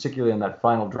 and particularly on that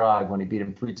final drive when he beat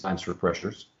him 3 times for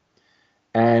pressures.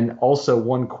 And also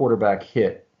 1 quarterback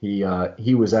hit.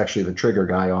 He was actually the trigger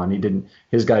guy on.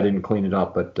 His guy didn't clean it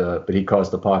up, but he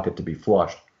caused the pocket to be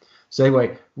flushed. So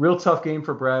anyway, real tough game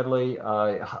for Bradley.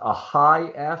 A high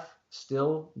F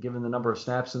still, given the number of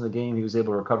snaps in the game. He was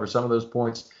able to recover some of those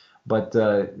points, but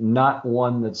not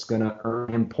one that's going to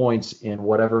earn him points in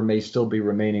whatever may still be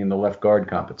remaining in the left guard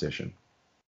competition.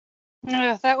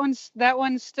 That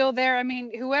one's still there. I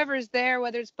mean, whoever's there,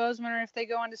 whether it's Bozeman or if they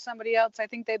go on to somebody else, I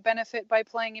think they benefit by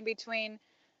playing in between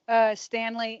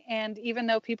Stanley. And even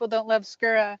though people don't love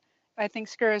Skura, I think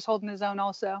Skura is holding his own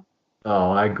also.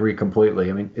 Oh, I agree completely.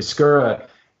 I mean, Skura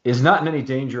is not in any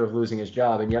danger of losing his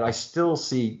job, and yet I still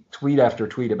see tweet after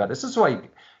tweet about this. This is why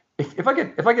if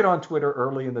I get on Twitter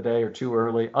early in the day or too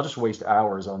early, I'll just waste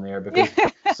hours on there because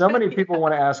so many people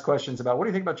want to ask questions about what do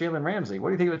you think about Jalen Ramsey? What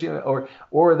do you think about Jalen?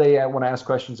 Or they want to ask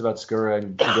questions about Skura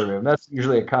and that's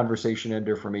usually a conversation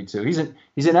ender for me too. He's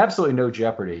in absolutely no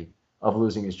jeopardy of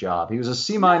losing his job. He was a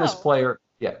C- player.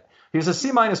 Yeah. He was a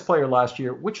C- player last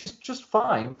year, which is just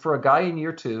fine for a guy in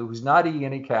year 2 who's not eating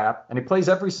any cap, and he plays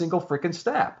every single freaking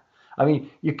snap. I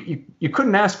mean, you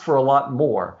couldn't ask for a lot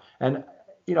more. And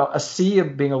a C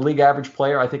of being a league average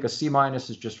player, I think a C-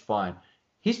 is just fine.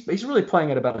 He's really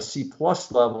playing at about a C+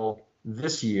 level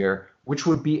this year, which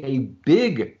would be a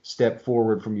big step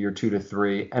forward from year 2 to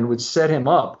 3 and would set him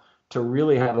up to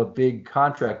really have a big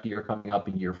contract year coming up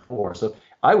in year 4. So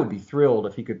I would be thrilled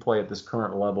if he could play at this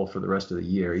current level for the rest of the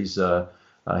year. He's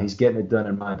getting it done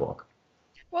in my book.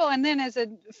 Well, and then as a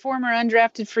former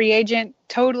undrafted free agent,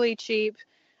 totally cheap.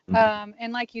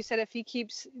 And like you said, if he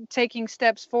keeps taking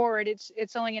steps forward,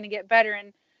 it's only going to get better.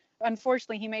 And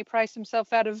unfortunately, he may price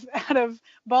himself out of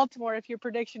Baltimore if your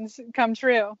predictions come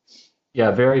true.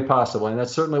 Yeah, very possible. And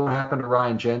that's certainly what happened to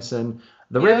Ryan Jensen.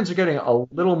 The Ravens are getting a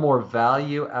little more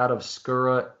value out of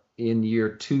Skura in year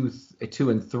 2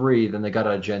 and 3 than they got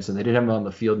out of Jensen. They didn't have him on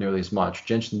the field nearly as much.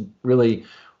 Jensen really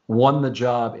won the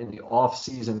job in the off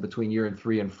season between year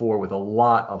 3 and 4 with a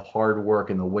lot of hard work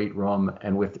in the weight room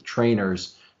and with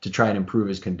trainers to try and improve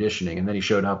his conditioning. And then he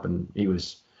showed up and he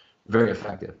was very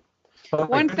effective.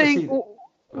 One thing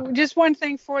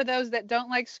for those that don't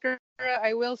like Skura,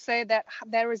 I will say that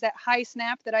there was that high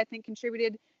snap that I think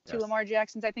contributed to Lamar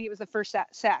Jackson's. I think it was the first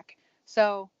sack.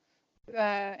 So,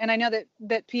 and I know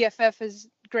that PFF has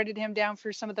graded him down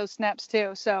for some of those snaps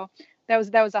too. So that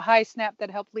was a high snap that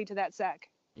helped lead to that sack.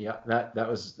 Yeah, that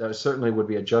was certainly would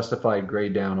be a justified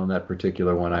grade down on that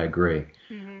particular one. I agree.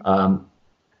 Mm-hmm.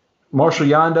 Marshall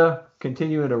Yanda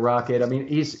continuing to rocket. I mean,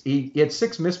 he had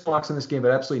 6 missed blocks in this game,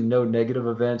 but absolutely no negative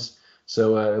events.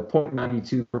 So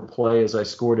 0.92 per play, as I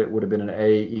scored it, would have been an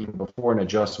A even before an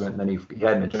adjustment. And then he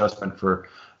had an adjustment for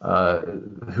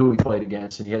who he played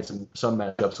against, and he had some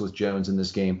matchups with Jones in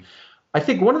this game. I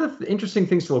think one of the interesting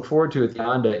things to look forward to with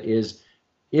Yanda is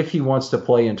if he wants to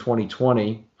play in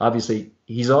 2020. Obviously,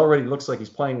 he's already looks like he's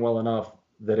playing well enough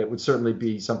that it would certainly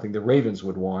be something the Ravens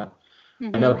would want.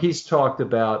 Mm-hmm. I know he's talked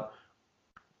about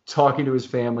talking to his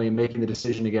family and making the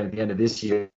decision again at the end of this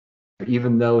year,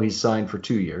 even though he's signed for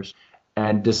 2 years,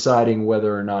 and deciding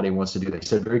whether or not he wants to do that. He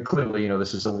said very clearly,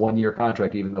 this is a 1-year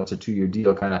contract, even though it's a 2-year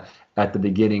deal kind of at the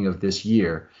beginning of this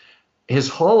year. His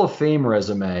Hall of Fame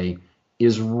resume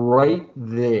is right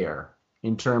there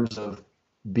in terms of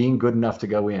being good enough to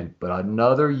go in, but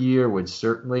another year would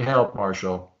certainly help,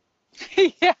 Marshall.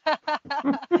 Yeah,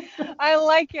 I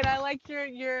like it. I like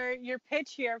your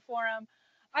pitch here for him.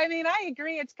 I mean, I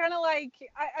agree. It's kind of like,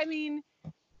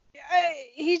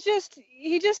 he just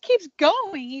keeps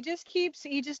going.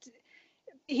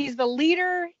 He's the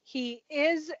leader. He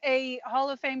is a Hall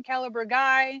of Fame caliber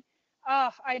guy.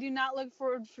 I do not look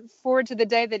forward to the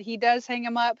day that he does hang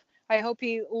him up. I hope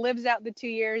he lives out the 2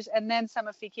 years and then some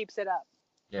if he keeps it up.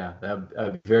 Yeah,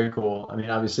 that'd be very cool. I mean,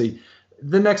 obviously,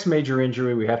 the next major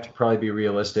injury, we have to probably be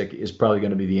realistic, is probably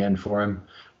going to be the end for him.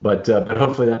 But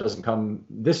hopefully that doesn't come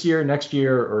this year, next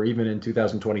year, or even in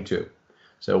 2022.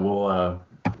 So we'll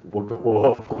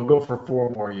go for 4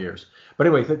 more years. But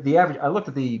anyway, the average. I looked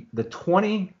at the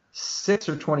 26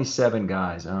 or 27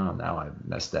 guys. Oh, now I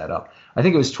messed that up. I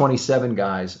think it was 27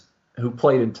 guys who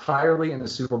played entirely in the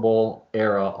Super Bowl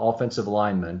era, offensive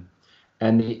linemen,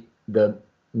 and the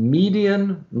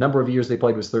median number of years they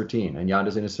played was 13, and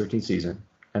Yanda's in his 13th season,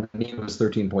 and the mean was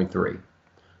 13.3.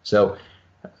 So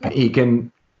he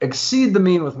can exceed the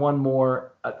mean with one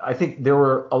more. I think there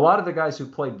were a lot of the guys who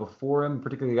played before him,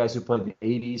 particularly the guys who played in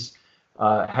the 80s,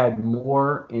 had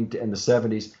more in the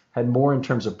 70s, had more in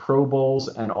terms of Pro Bowls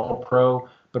and All-Pro.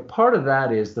 But part of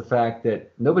that is the fact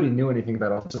that nobody knew anything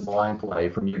about offensive line play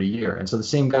from year to year. And so the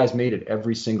same guys made it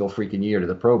every single freaking year to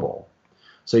the Pro Bowl.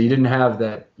 So you didn't have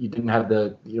that. You didn't have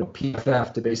the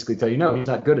PFF to basically tell you, no, he's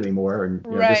not good anymore. And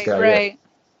this guy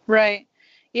Right.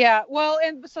 Yeah. Well,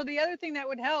 and so the other thing that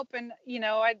would help, and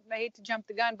I hate to jump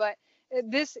the gun, but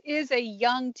this is a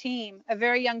young team, a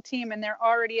very young team, and they're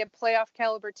already a playoff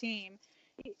caliber team.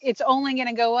 it's only going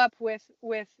to go up with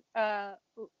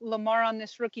Lamar on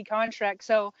this rookie contract.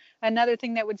 So another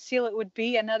thing that would seal it would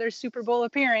be another Super Bowl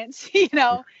appearance,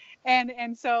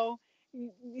 and so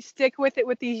stick with it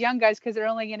with these young guys because they're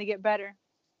only going to get better.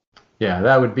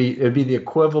 Yeah, it'd be the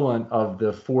equivalent of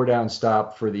the 4-down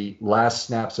stop for the last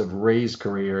snaps of Ray's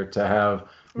career to have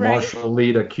Marshall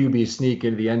lead a QB sneak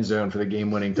into the end zone for the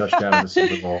game-winning touchdown in the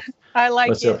Super Bowl. I like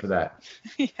Let's go for that.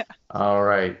 Yeah. All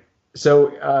right.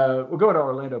 So we'll go to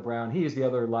Orlando Brown. He's the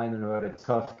other lineman who had a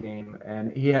tough game,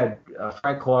 and he had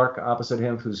Frank Clark opposite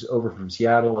him, who's over from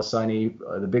Seattle, a signee,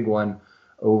 the big one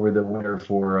over the winter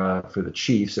for the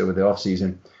Chiefs over the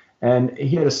offseason. And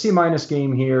he had a C-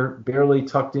 game here, barely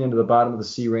tucked into the bottom of the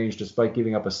C range despite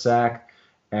giving up a sack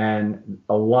and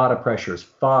a lot of pressures,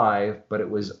 5, but it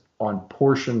was on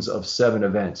portions of 7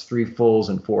 events, 3 fulls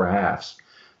and 4 halves.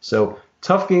 So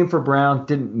tough game for Brown.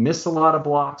 Didn't miss a lot of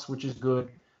blocks, which is good,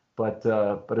 but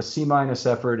a C-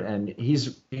 effort. And he's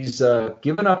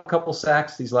given up a couple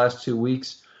sacks these last 2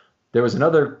 weeks. There was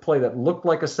another play that looked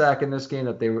like a sack in this game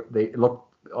that they looked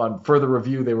on further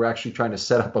review. They were actually trying to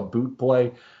set up a boot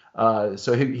play.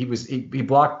 So he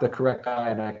blocked the correct guy,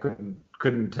 and I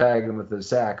couldn't tag him with the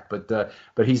sack.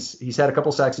 But he's had a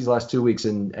couple sacks these last 2 weeks,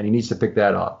 and he needs to pick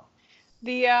that up.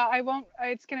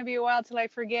 It's going to be a while till I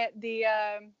forget the.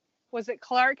 Was it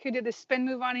Clark who did the spin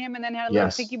move on him and then had a little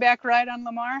piggyback ride on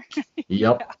Lamar?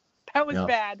 Yep. Yeah, that was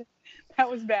bad. That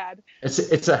was bad.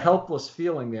 It's a helpless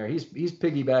feeling there. He's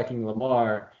piggybacking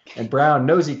Lamar, and Brown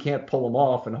knows he can't pull him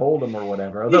off and hold him or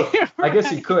whatever. Although I guess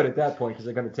he could at that point because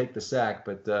they're going to take the sack.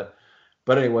 But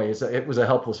anyway, it was a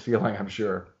helpless feeling, I'm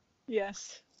sure.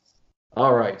 Yes.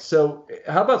 All right. So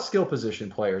how about skill position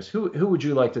players? Who would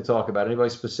you like to talk about? Anybody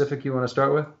specific you want to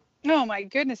start with? Oh my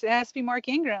goodness, it has to be Mark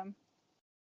Ingram.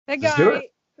 That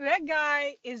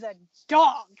guy is a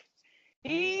dog.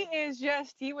 He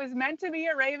was meant to be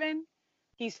a Raven.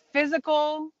 He's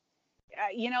physical.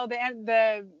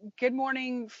 The Good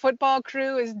Morning Football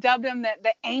crew has dubbed him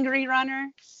the angry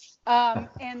runner.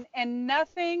 And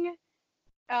nothing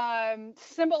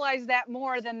symbolized that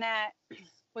more than that.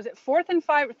 Was it 4th and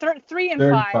 5? 3 and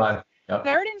 5. Yep.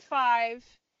 3rd and 5.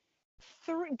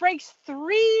 Breaks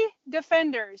 3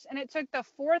 defenders, and it took the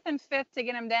 4th and 5th to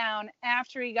get him down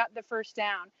after he got the first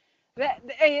down.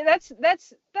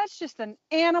 That's just an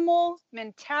animal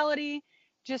mentality,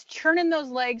 just churning those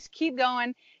legs, keep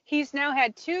going. He's now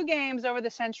had 2 games over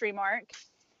the century mark.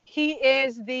 He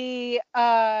is the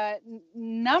I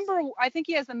think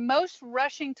he has the most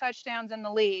rushing touchdowns in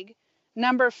the league,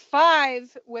 number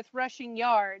 5 with rushing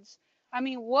yards. I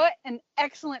mean, what an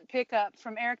excellent pickup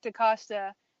from Eric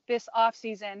DeCosta this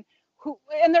offseason.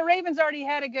 And the Ravens already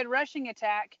had a good rushing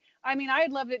attack. I mean, I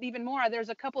loved it even more. There's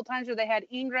a couple times where they had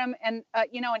Ingram and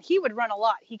he would run a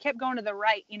lot. He kept going to the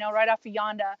right, right off of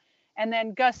Yonda. And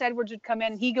then Gus Edwards would come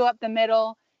in, he'd go up the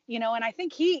middle, and I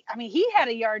think he had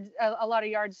a lot of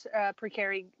yards per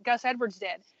carry. Gus Edwards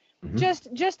did.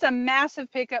 Mm-hmm. Just a massive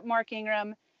pickup, Mark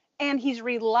Ingram, and he's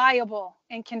reliable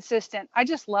and consistent. I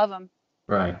just love him.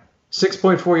 Right.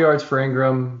 6.4 yards for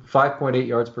Ingram, 5.8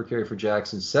 yards per carry for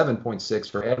Jackson,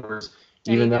 7.6 for Edwards,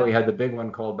 even though he had the big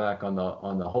one called back on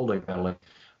the holding penalty.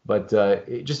 But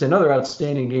just another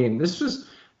outstanding game. This was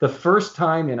the first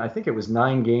time in, I think it was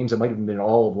 9 games, it might have been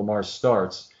all of Lamar's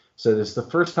starts. So this is the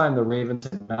first time the Ravens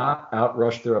had not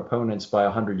outrushed their opponents by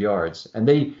 100 yards. And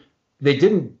they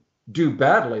didn't do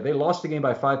badly. They lost the game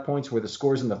by 5 points where the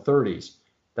score's in the 30s.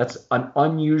 That's an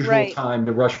unusual time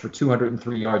to rush for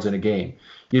 203 yards in a game.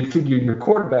 You'd figure your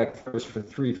quarterback throws for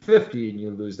 350 and you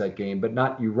lose that game, but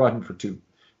not you run for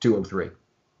 203.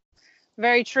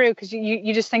 Very true, because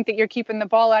you just think that you're keeping the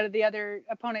ball out of the other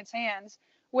opponent's hands.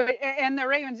 And the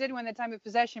Ravens did win the time of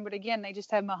possession, but again, they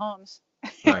just have Mahomes.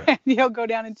 Right. He'll go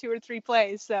down in 2 or 3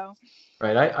 plays. So.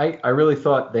 Right. I really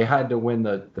thought they had to win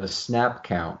the snap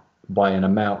count by an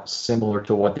amount similar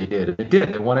to what they did. They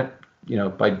did. They won it,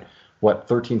 by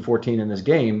 13-14 in this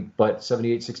game, but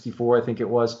 78-64, I think it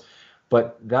was.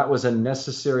 But that was a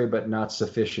necessary but not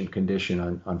sufficient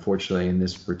condition, unfortunately, in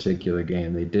this particular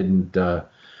game. They didn't.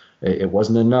 It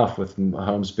wasn't enough with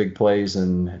Mahomes' big plays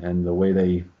and the way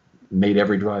they made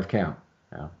every drive count.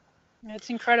 Yeah. It's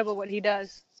incredible what he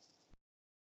does.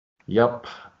 Yep.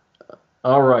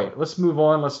 All right, let's move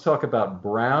on. Let's talk about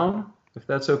Brown, if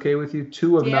that's okay with you.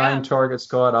 2 of 9 targets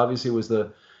caught. Obviously, was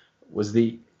the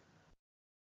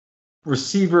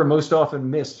receiver most often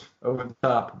missed over the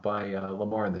top by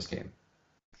Lamar in this game.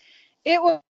 It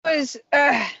was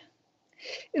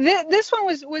this one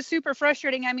was super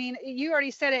frustrating. I mean, you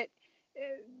already said it.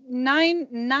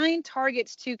 nine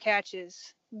targets, 2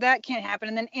 catches. That can't happen.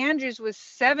 And then Andrews was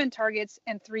 7 targets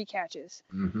and 3 catches.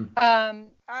 Mm-hmm.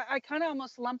 I kind of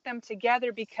almost lumped them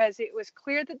together because it was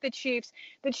clear that the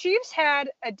Chiefs had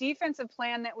a defensive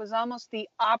plan that was almost the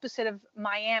opposite of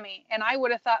Miami. And I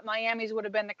would have thought Miami's would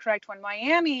have been the correct one.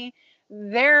 Miami,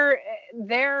 their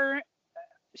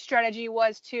strategy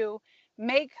was to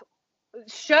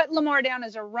shut Lamar down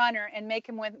as a runner and make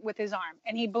him with his arm.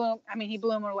 And he blew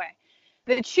him away.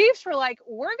 The Chiefs were like,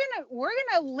 we're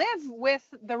gonna live with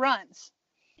the runs,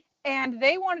 and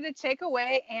they wanted to take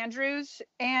away Andrews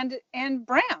and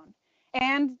Brown,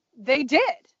 and they did.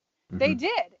 Mm-hmm. They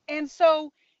did. And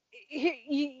so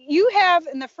you have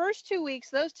in the first 2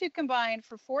 weeks, those two combined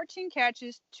for 14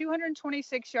 catches,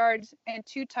 226 yards, and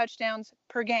 2 touchdowns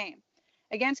per game.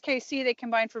 Against KC, they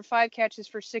combined for 5 catches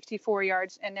for 64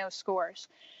 yards and no scores.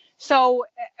 So,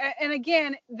 and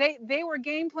again, they were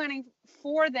game planning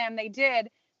for them. They did.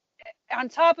 On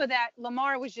top of that,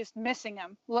 Lamar was just missing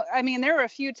them. I mean, there were a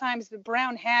few times that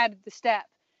Brown had the step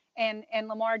and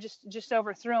Lamar just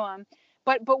overthrew him.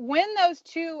 But when those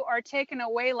two are taken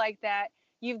away like that,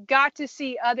 you've got to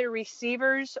see other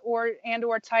receivers or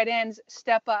tight ends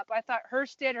step up. I thought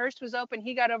Hurst did. Hurst was open.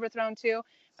 He got overthrown too.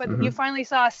 But you finally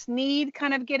saw Snead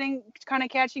kind of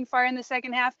catching fire in the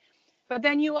second half. But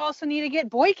then you also need to get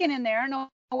Boykin in there and know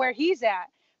where he's at.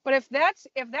 But if that's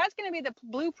going to be the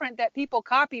blueprint that people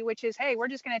copy, which is, hey, we're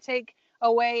just going to take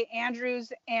away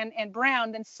Andrews and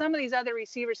Brown, then some of these other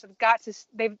receivers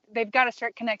they've got to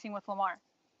start connecting with Lamar.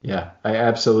 Yeah,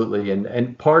 absolutely.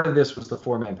 And part of this was the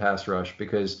 4-man pass rush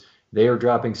because they are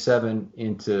dropping 7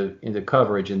 into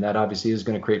coverage, and that obviously is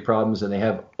going to create problems. And they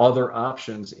have other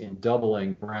options in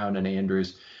doubling Brown and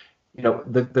Andrews. You know,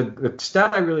 the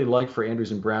stat I really liked for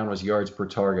Andrews and Brown was yards per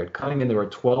target. Coming in, they were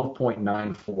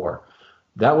 12.94.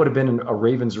 That would have been a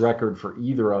Ravens record for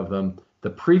either of them. The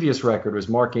previous record was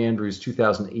Mark Andrews,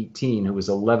 2018, who was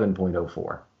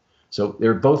 11.04. So they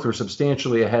both were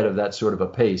substantially ahead of that sort of a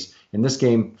pace. In this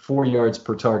game, 4 yards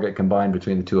per target combined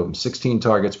between the two of them, 16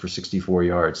 targets for 64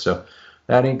 yards. So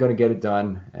that ain't going to get it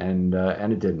done, and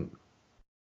it didn't.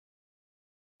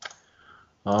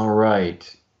 All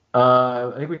right.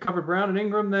 I think we covered Brown and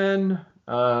Ingram then.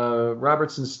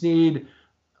 Robertson, Snead.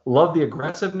 Love the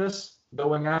aggressiveness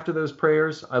going after those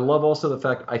prayers. I love also the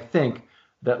fact, I think,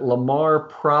 that Lamar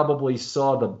probably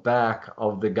saw the back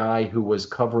of the guy who was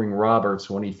covering Roberts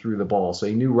when he threw the ball. So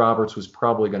he knew Roberts was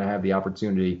probably going to have the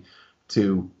opportunity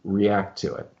to react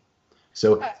to it.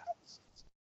 So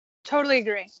totally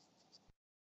agree.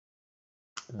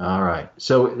 All right.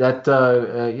 So that,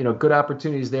 good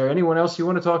opportunities there. Anyone else you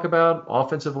want to talk about?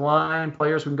 Offensive line,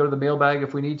 players? We can go to the mailbag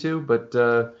if we need to, but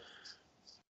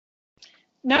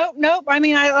Nope. I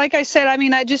mean, like I said,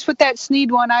 I just with that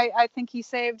Snead one, I think he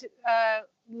saved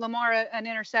Lamar an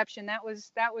interception. That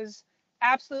was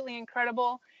absolutely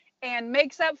incredible, and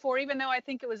makes up for, even though I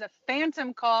think it was a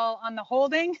phantom call on the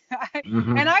holding.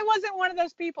 And I wasn't one of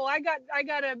those people. I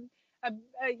got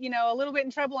a little bit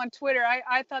in trouble on Twitter.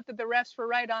 I thought that the refs were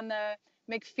right on the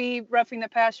McPhee roughing the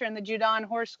passer and the Judon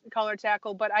horse collar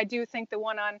tackle, but I do think the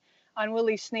one on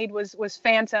Willie Snead was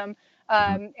phantom.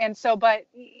 And so, but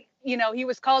he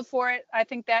was called for it. I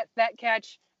think that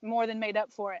catch more than made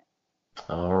up for it.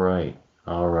 All right.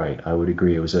 I would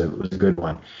agree. It was a good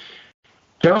one.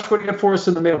 Josh, what do you have for us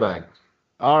in the mailbag?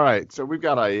 All right. So we've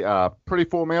got a pretty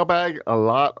full mailbag, a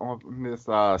lot on this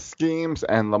schemes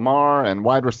and Lamar and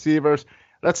wide receivers.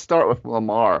 Let's start with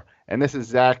Lamar. And this is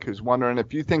Zach, who's wondering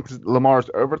if you think Lamar's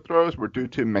overthrows were due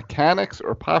to mechanics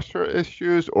or posture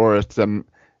issues, or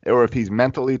if he's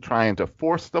mentally trying to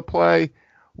force the play.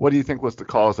 What do you think was the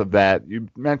cause of that? You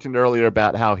mentioned earlier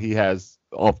about how he has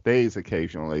off days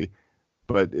occasionally,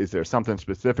 but is there something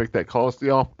specific that caused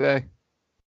the off day?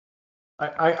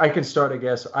 I can start, I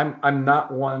guess. I'm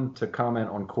not one to comment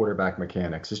on quarterback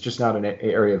mechanics. It's just not an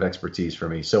area of expertise for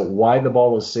me. So why the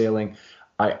ball is sailing,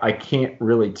 I can't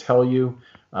really tell you.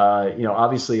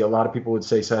 Obviously a lot of people would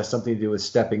say it has something to do with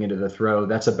stepping into the throw.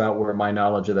 That's about where my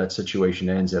knowledge of that situation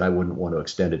ends, and I wouldn't want to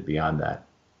extend it beyond that.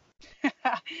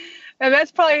 And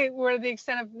that's probably where the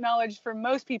extent of knowledge for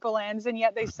most people ends, and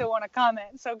yet they still want to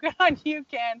comment. So good on you,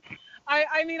 Ken.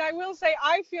 I will say,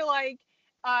 I feel like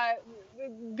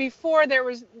before there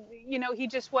was, he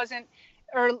just wasn't,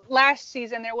 or last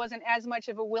season there wasn't as much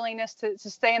of a willingness to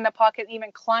stay in the pocket,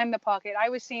 even climb the pocket. I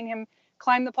was seeing him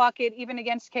climb the pocket even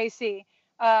against KC.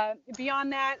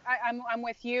 Beyond that, I'm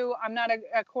with you. I'm not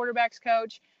a quarterback's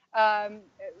coach.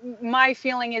 My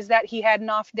feeling is that he had an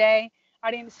off day.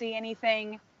 I didn't see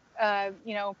anything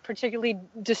particularly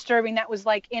disturbing that was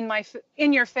like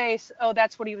in your face. Oh,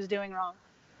 that's what he was doing wrong.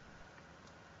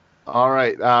 All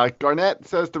right. Garnett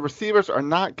says the receivers are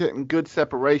not getting good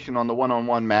separation on the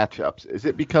one-on-one matchups. Is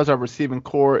it because our receiving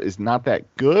core is not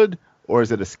that good, or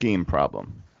is it a scheme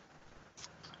problem?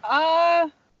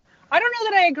 I don't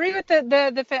know that I agree with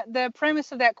the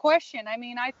premise of that question. I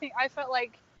mean, I felt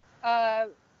like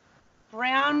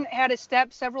Brown had a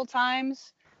step several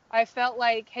times. I felt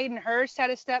like Hayden Hurst had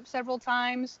a step several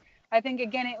times. I think,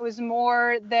 again, it was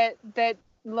more that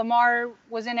Lamar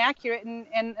was inaccurate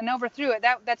and overthrew it.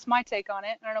 That's my take on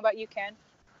it. I don't know about you, Ken.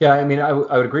 Yeah, I mean, I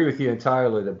would agree with you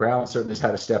entirely that Brown certainly has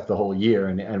had a step the whole year,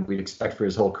 and we'd expect for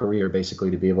his whole career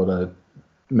basically to be able to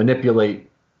manipulate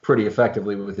pretty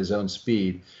effectively with his own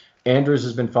speed. Andrews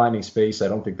has been finding space. I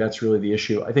don't think that's really the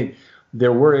issue. I think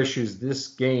there were issues this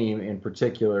game in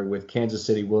particular with Kansas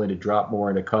City willing to drop more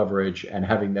into coverage and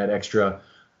having that extra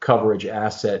coverage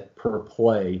asset per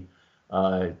play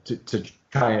to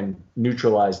try and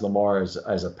neutralize Lamar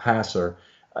as a passer.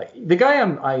 The guy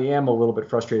I am a little bit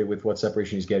frustrated with what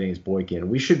separation he's getting is Boykin.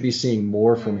 We should be seeing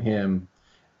more from him,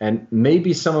 and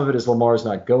maybe some of it is Lamar's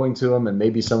not going to him, and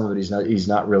maybe some of it he's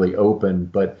not really open.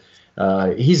 But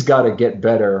he's got to get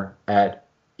better at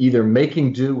either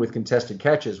making do with contested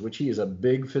catches, which he is a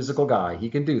big physical guy, he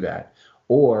can do that,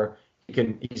 or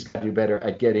he's got to do better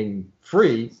at getting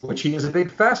free, which he is a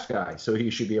big fast guy, so he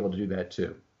should be able to do that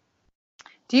too.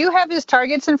 Do you have his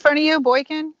targets in front of you,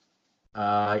 Boykin?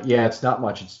 Yeah, it's not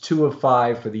much. It's 2 of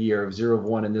 5 for the year, 0 of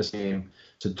 1 in this game.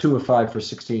 So 2 of 5 for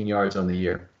 16 yards on the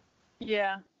year.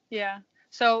 Yeah.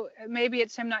 So maybe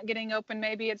it's him not getting open.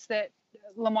 Maybe it's that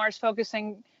Lamar's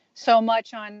focusing so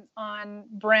much on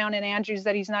Brown and Andrews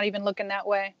that he's not even looking that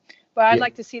way. But I'd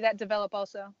like to see that develop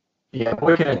also. Yeah,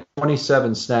 Boykin had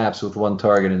 27 snaps with 1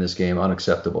 target in this game,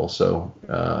 unacceptable. So,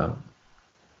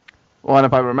 well, and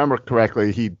if I remember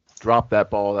correctly, he dropped that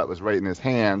ball that was right in his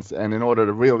hands, and in order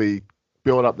to really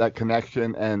build up that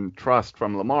connection and trust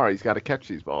from Lamar, he's got to catch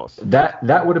these balls. That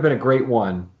would have been a great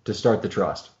one to start the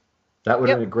trust. That would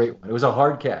have been a great one. It was a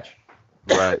hard catch.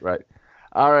 Right.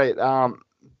 All right.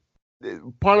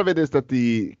 Part of it is that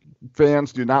the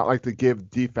fans do not like to give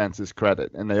defenses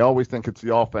credit, and they always think it's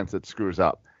the offense that screws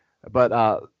up.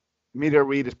 But Meteor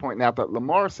Reed is pointing out that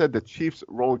Lamar said the Chiefs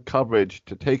rolled coverage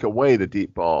to take away the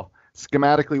deep ball.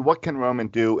 Schematically, what can Roman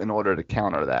do in order to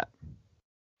counter that?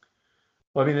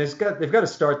 Well, I mean, they've got to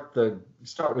start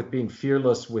with being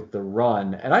fearless with the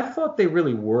run, and I thought they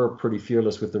really were pretty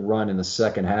fearless with the run in the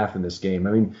second half in this game.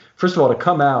 I mean, first of all, to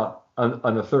come out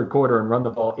on the third quarter and run the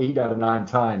ball 8 out of 9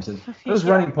 times, and those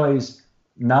running plays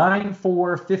 9,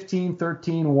 4, 15,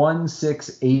 13, 1,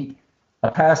 6, 8,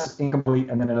 a pass incomplete,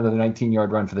 and then another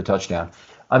 19-yard run for the touchdown.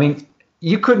 I mean,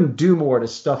 you couldn't do more to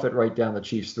stuff it right down the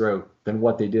Chiefs' throat than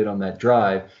what they did on that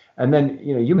drive. And then,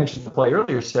 you mentioned the play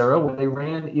earlier, Sarah, when they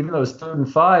ran, even though it was 3rd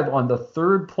and 5, on the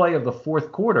third play of the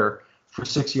fourth quarter for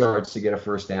 6 yards to get a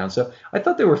first down. So I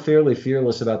thought they were fairly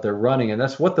fearless about their running, and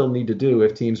that's what they'll need to do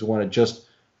if teams want to just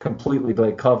completely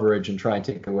play coverage and try and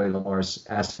take away Lamar's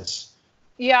assets.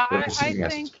 Yeah,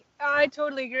 I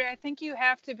totally agree. I think you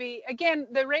have to be, again,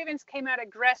 the Ravens came out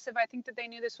aggressive. I think that they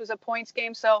knew this was a points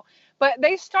game. But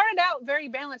they started out very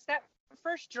balanced. That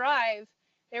first drive,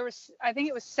 I think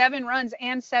it was 7 runs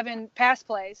and 7 pass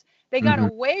plays. They got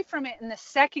away from it in the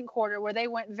second quarter where they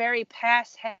went very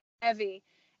pass heavy.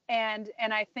 And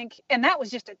I think, and that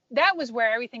was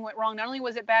where everything went wrong. Not only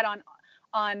was it bad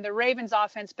on the Ravens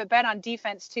offense, but bad on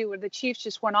defense too, where the Chiefs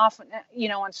just went off,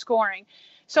 on scoring.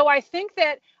 So I think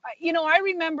that, I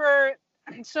remember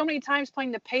so many times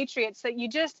playing the Patriots that you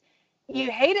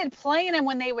hated playing them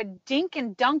when they would dink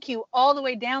and dunk you all the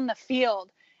way down the field.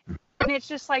 And it's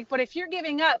just like, but if you're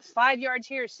giving up 5 yards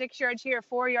here, 6 yards here,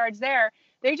 4 yards there,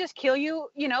 they just kill you.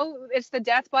 It's the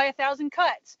death by 1,000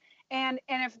 cuts. And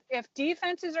if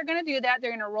defenses are going to do that,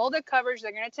 they're going to roll the coverage.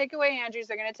 They're going to take away Andrews.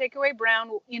 They're going to take away Brown,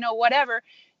 whatever.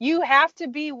 You have to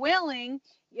be willing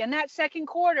in that second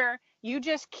quarter. You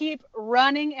just keep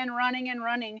running and running and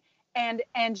running and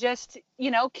just,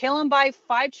 kill them by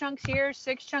 5 chunks here,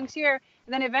 6 chunks here.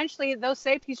 And then eventually those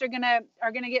safeties are going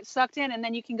to get sucked in, and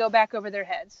then you can go back over their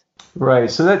heads.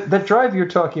 Right. So that drive you're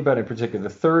talking about in particular, the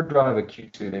third drive at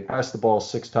Q2, they passed the ball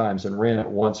 6 times and ran it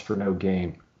once for no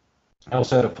gain. I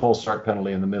also had a false start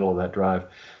penalty in the middle of that drive.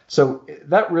 So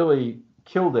that really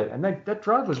killed it. And that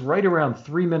drive was right around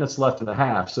 3 minutes left in the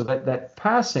half. So that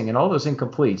passing and all those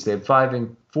incompletes, they had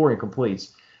 4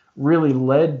 incompletes, really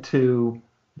led to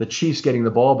the Chiefs getting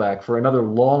the ball back for another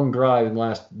long drive in the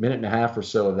last minute and a half or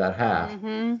so of that half.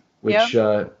 Mm-hmm. Which,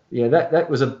 that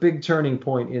was a big turning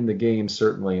point in the game,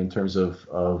 certainly, in terms of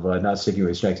not sticking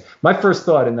with strengths. My first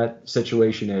thought in that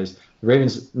situation is the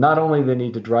Ravens, not only they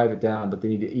need to drive it down, but they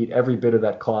need to eat every bit of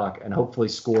that clock and hopefully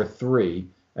score 3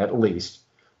 at least.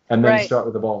 and then Right. start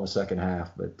with the ball in the second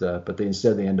half. But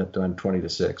they end up doing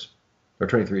 20-6 or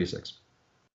 23-6.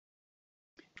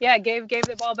 Yeah, gave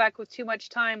the ball back with too much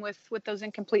time with those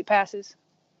incomplete passes.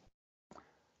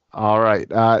 All right.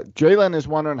 Jalen is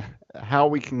wondering how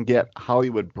we can get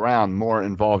Hollywood Brown more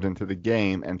involved into the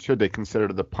game, and should they consider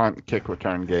the punt kick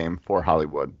return game for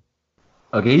Hollywood?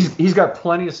 Okay, he's got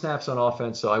plenty of snaps on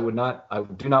offense, so I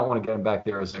do not want to get him back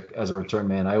there as a return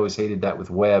man. I always hated that with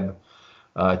Webb,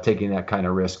 taking that kind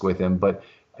of risk with him. But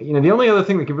the only other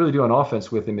thing we can really do on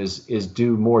offense with him is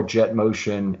do more jet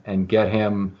motion and get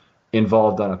him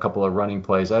involved on a couple of running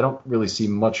plays. I don't really see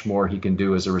much more he can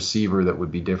do as a receiver that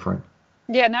would be different.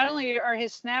 Yeah, not only are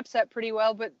his snaps up pretty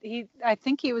well, but I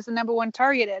think he was the number one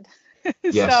targeted.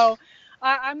 Yes. So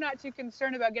I'm not too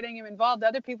concerned about getting him involved.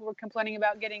 Other people were complaining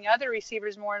about getting other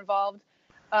receivers more involved,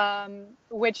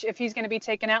 which if he's going to be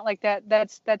taken out like that,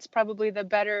 that's probably the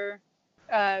better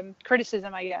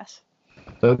criticism, I guess.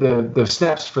 The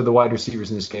snaps for the wide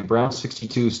receivers in this game: Brown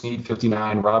 62, Snead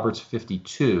 59, Roberts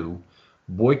 52,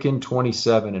 Boykin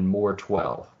 27, and Moore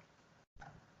 12.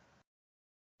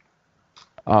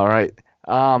 All right.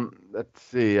 Let's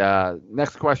see.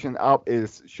 Next question up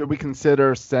is, should we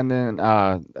consider sending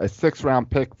a 6th-round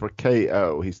pick for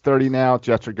KO? He's 30 now.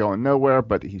 Jets are going nowhere,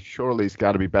 but he's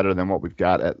got to be better than what we've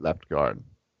got at left guard.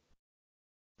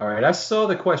 All right. I saw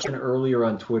the question earlier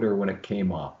on Twitter when it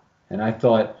came up, and I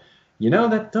thought,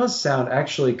 that does sound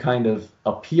actually kind of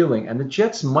appealing, and the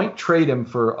Jets might trade him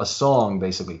for a song,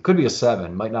 basically. Could be a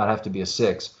 7, might not have to be a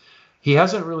 6. He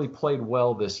hasn't really played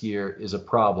well this year is a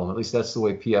problem. At least that's the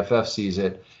way PFF sees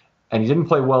it. And he didn't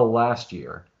play well last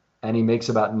year. And he makes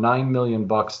about $9 million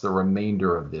the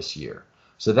remainder of this year.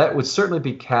 So that would certainly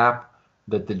be cap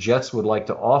that the Jets would like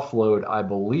to offload, I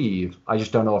believe. I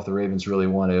just don't know if the Ravens really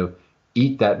want to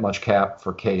eat that much cap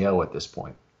for KO at this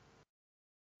point.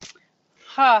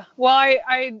 Well,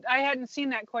 I hadn't seen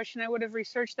that question. I would have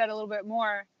researched that a little bit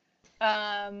more.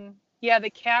 Yeah,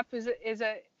 the cap is a,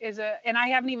 and I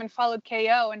haven't even followed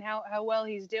KO and how well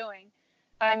he's doing.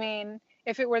 I mean,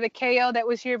 if it were the KO that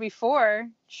was here before,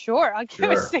 sure, I'll give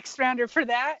a 6th-rounder for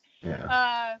that.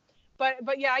 Yeah.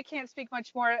 But yeah, I can't speak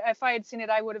much more. If I had seen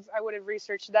it, I would have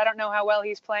researched it. I don't know how well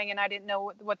he's playing, and I didn't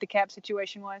know what the cap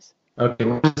situation was.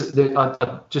 Okay,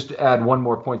 just to add one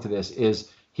more point to this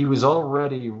is he was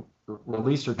already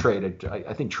released or traded,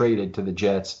 I think traded to the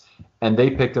Jets, and they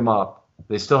picked him up.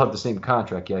 They still have the same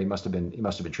contract. Yeah, he must have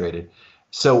been traded.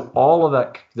 So all of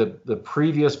that, the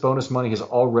previous bonus money has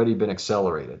already been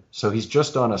accelerated. So he's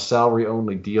just on a salary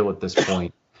only deal at this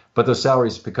point. But those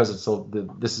salaries, because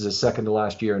this is his second to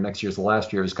last year and next year's the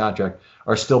last year of his contract,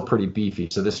 are still pretty beefy.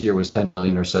 So this year was $10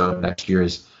 million or so. Next year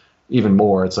is even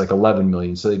more. It's like $11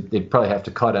 million. So they'd probably have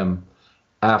to cut him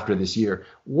after this year.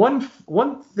 One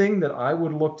thing that I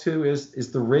would look to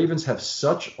is the Ravens have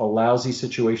such a lousy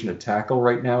situation to tackle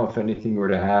right now, if anything were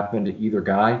to happen to either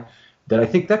guy, that I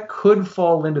think that could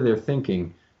fall into their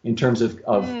thinking in terms of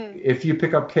if you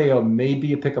pick up KO, maybe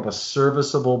you pick up a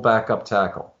serviceable backup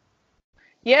tackle.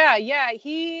 Yeah.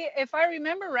 If I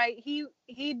remember right,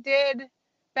 he did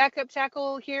backup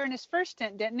tackle here in his first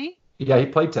stint, didn't he? Yeah, he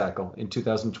played tackle in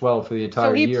 2012 for the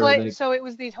entire year. So it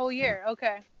was the whole year.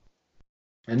 Okay.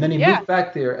 And then he moved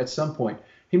back there at some point.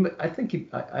 I'm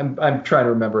trying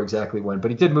to remember exactly when, but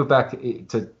he did move back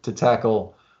to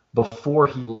tackle before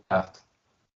he left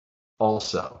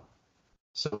also.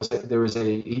 So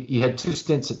he had 2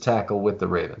 stints at tackle with the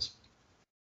Ravens.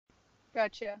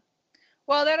 Gotcha.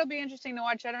 Well, that'll be interesting to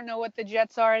watch. I don't know what the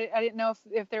Jets are. I didn't know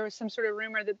if there was some sort of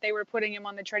rumor that they were putting him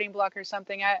on the trading block or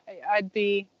something. I'd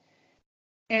be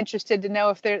interested to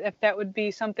know if that would be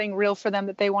something real for them,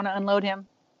 that they want to unload him.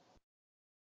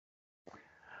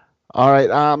 All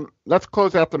right, let's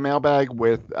close out the mailbag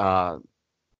with,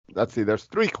 let's see, there's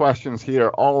 3 questions here,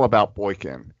 all about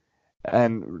Boykin.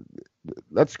 And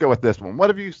let's go with this one. What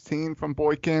have you seen from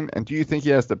Boykin, and do you think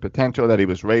he has the potential that he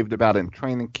was raved about in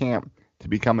training camp to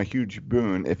become a huge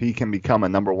boon if he can become a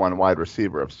number 1 wide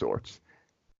receiver of sorts?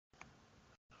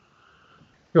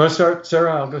 You want to start,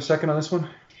 Sarah? I'll go second on this one.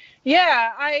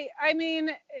 Yeah, I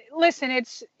mean, listen,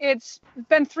 it's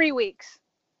been 3 weeks.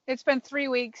 It's been 3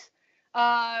 weeks. He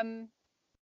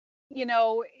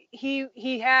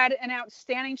had an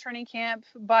outstanding training camp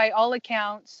by all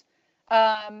accounts.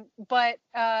 But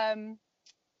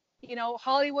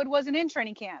Hollywood wasn't in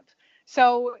training camp.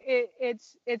 So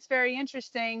it's very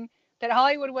interesting that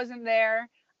Hollywood wasn't there.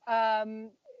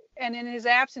 And in his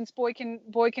absence,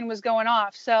 Boykin was going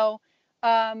off. So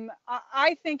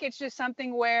I think it's just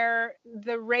something where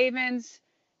the Ravens,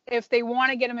 if they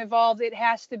want to get him involved, it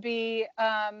has to be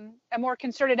a more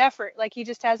concerted effort. Like, he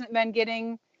just hasn't been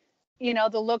getting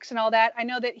the looks and all that. I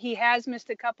know that he has missed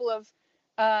a couple of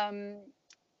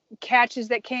catches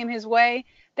that came his way.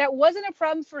 That wasn't a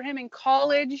problem for him in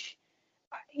college.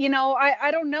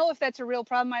 I don't know if that's a real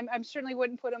problem. I certainly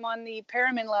wouldn't put him on the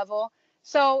Perriman level.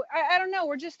 So I don't know.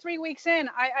 We're just 3 weeks in.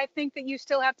 I think that you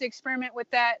still have to experiment with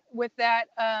that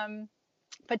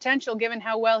potential, given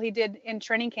how well he did in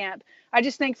training camp. I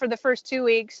just think for the first 2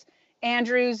 weeks,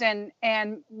 Andrews and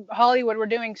Hollywood were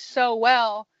doing so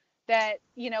well that,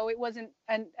 it wasn't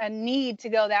a need to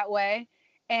go that way.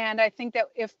 And I think that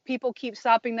if people keep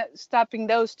stopping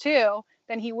those two,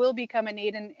 then he will become a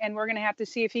need, and we're going to have to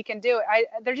see if he can do it.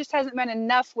 There just hasn't been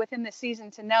enough within the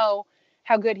season to know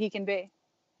how good he can be.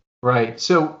 Right.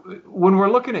 So when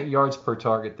we're looking at yards per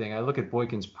target thing, I look at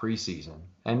Boykin's preseason,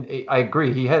 and I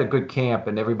agree. He had a good camp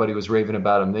and everybody was raving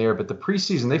about him there, but the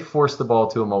preseason, they forced the ball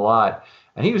to him a lot,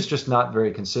 and he was just not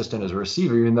very consistent as a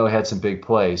receiver, even though he had some big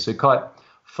plays. So he caught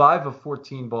 5 of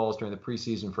 14 balls during the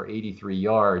preseason for 83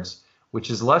 yards, which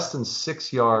is less than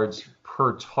 6 yards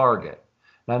per target.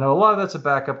 Now, I know a lot of that's a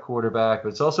backup quarterback, but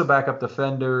it's also backup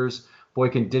defenders.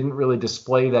 Boykin didn't really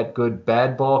display that good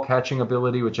bad ball catching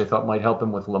ability, which I thought might help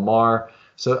him with Lamar.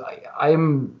 So I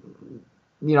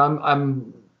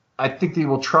think they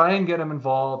will try and get him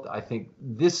involved. I think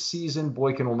this season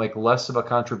Boykin will make less of a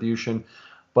contribution.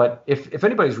 But if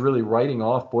anybody's really writing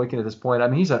off Boykin at this point, I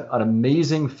mean, he's an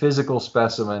amazing physical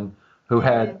specimen who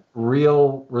had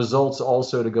real results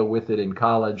also to go with it in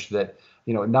college that,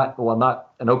 not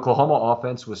an Oklahoma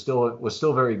offense was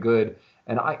still very good.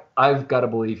 And I've got to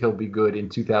believe he'll be good in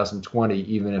 2020,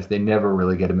 even if they never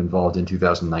really get him involved in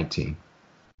 2019.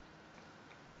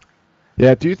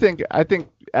 Yeah, I think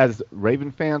as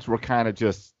Raven fans, we're kind of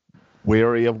just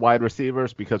wary of wide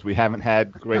receivers because we haven't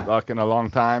had great luck in a long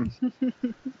time.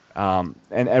 And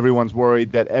everyone's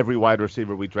worried that every wide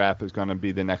receiver we draft is going to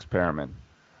be the next Perriman.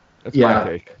 That's my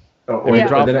take.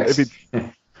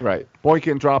 Right.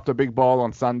 Boykin dropped a big ball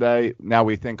on Sunday. Now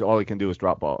we think all he can do is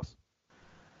drop balls.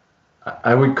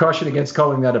 I would caution against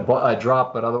calling that a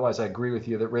drop, but otherwise I agree with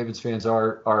you that Ravens fans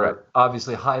are right.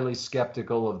 Obviously highly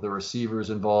skeptical of the receivers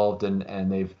involved,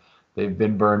 and they've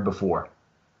been burned before.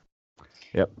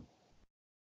 Yep.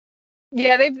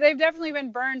 Yeah, they've definitely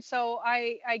been burned. So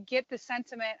I get the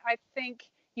sentiment. I think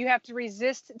you have to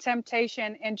resist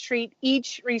temptation and treat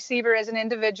each receiver as an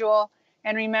individual.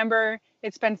 And remember,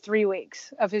 it's been 3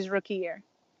 weeks of his rookie year.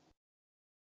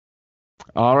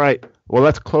 All right. Well,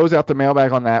 let's close out the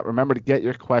mailbag on that. Remember to get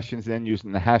your questions in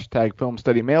using the hashtag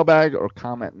FilmStudyMailbag or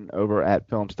commenting over at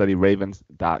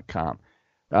FilmStudyRavens.com.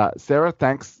 Sarah,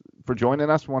 thanks for joining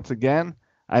us once again.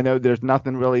 I know there's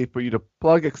nothing really for you to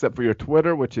plug except for your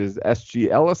Twitter, which is SG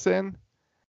Ellison.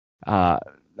 I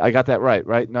got that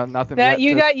right? No, nothing.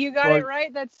 You got it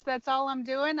right. That's all I'm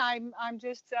doing. I'm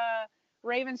just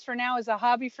Ravens for now is a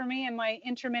hobby for me and my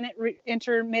intermittent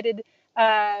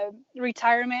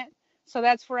retirement. So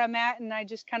that's where I'm at, and I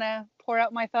just kind of pour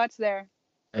out my thoughts there.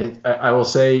 I will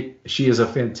say she is a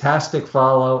fantastic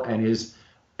follow and is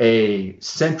a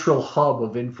central hub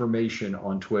of information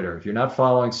on Twitter. If you're not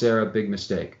following Sarah, big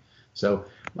mistake. So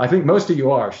I think most of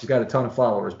you are. She's got a ton of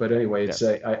followers, but anyway, it's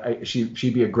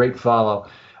she'd be a great follow.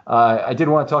 I did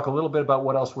want to talk a little bit about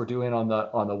what else we're doing on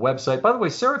the website. By the way,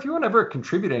 Sarah, if you want to ever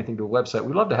contribute anything to a website,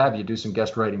 we'd love to have you do some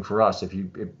guest writing for us. If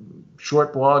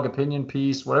short blog, opinion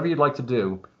piece, whatever you'd like to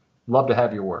do, love to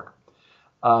have your work.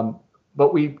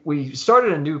 But we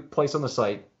started a new place on the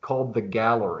site called The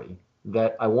Gallery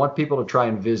that I want people to try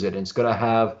and visit. And it's going to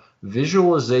have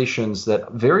visualizations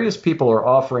that various people are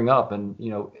offering up. And,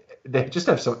 they just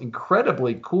have some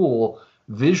incredibly cool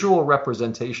visual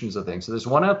representations of things. So there's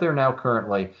one out there now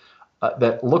currently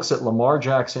that looks at Lamar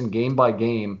Jackson game by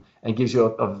game and gives you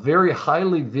a very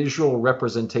highly visual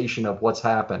representation of what's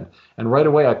happened. And right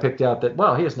away I picked out that,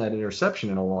 wow, he hasn't had an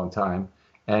interception in a long time.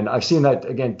 And I've seen that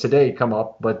again today come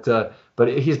up, but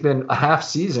he's been a half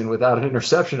season without an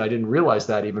interception. I didn't realize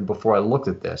that even before I looked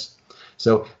at this.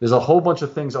 So there's a whole bunch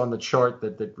of things on the chart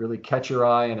that really catch your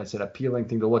eye, and it's an appealing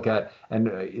thing to look at. And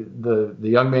the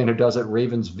young man who does it,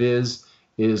 Ravens Viz,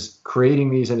 is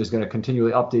creating these and is going to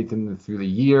continually update them through the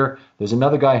year. There's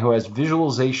another guy who has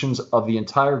visualizations of the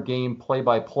entire game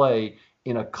play-by-play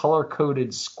in a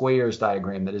color-coded squares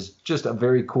diagram that is just a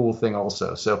very cool thing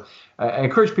also. So I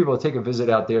encourage people to take a visit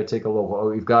out there, take a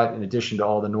look. We've got, in addition to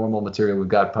all the normal material, we've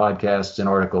got podcasts and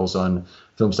articles on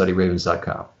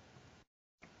FilmStudyRavens.com.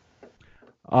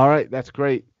 All right, that's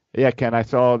great. Yeah, Ken, I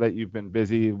saw that you've been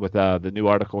busy with the new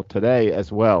article today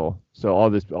as well. So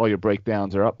all your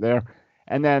breakdowns are up there.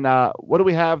 And then what do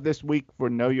we have this week for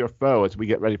Know Your Foe as we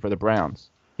get ready for the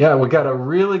Browns? Yeah, we got a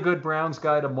really good Browns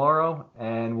guy tomorrow,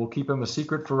 and we'll keep him a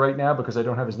secret for right now because I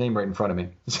don't have his name right in front of me.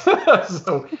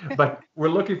 But we're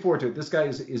looking forward to it. This guy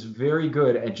is very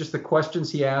good, and just the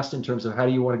questions he asked in terms of how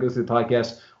do you want to go through the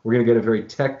podcast, we're going to get a very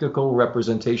technical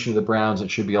representation of the Browns. It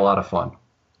should be a lot of fun.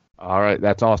 All right,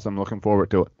 that's awesome. Looking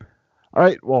forward to it. All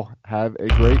right, well, have a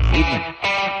great evening.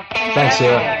 Thanks,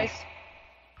 Sarah. Guys.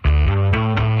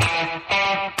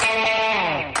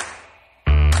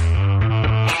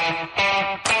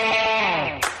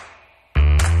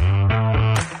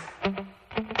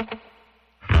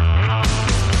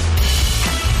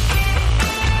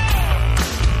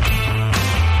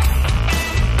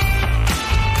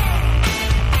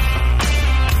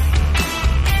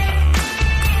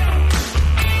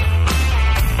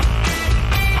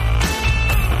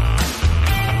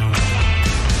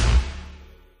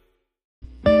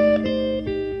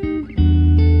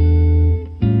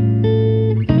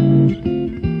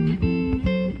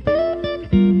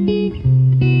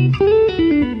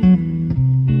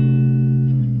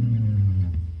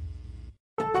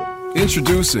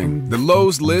 Introducing the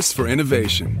Lowe's List for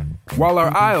Innovation. While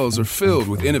our aisles are filled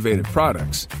with innovative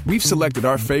products, we've selected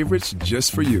our favorites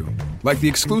just for you. Like the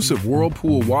exclusive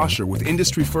Whirlpool washer with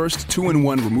industry-first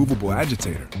 2-in-1 removable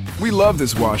agitator. We love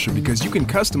this washer because you can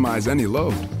customize any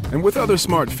load. And with other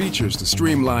smart features to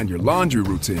streamline your laundry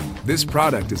routine, this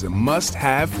product is a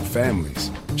must-have for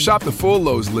families. Shop the full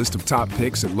Lowe's list of top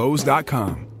picks at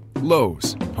Lowe's.com.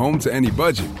 Lowe's, home to any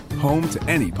budget, home to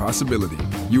any possibility.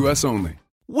 U.S. only.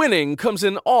 Winning comes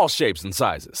in all shapes and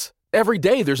sizes. Every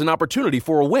day there's an opportunity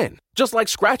for a win, just like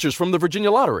scratchers from the Virginia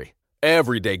Lottery.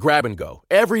 Every day grab and go,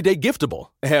 every day giftable,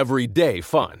 every day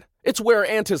fun. It's where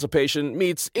anticipation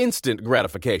meets instant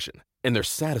gratification. And they're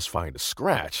satisfying to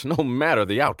scratch, no matter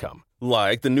the outcome.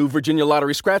 Like the new Virginia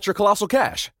Lottery Scratcher Colossal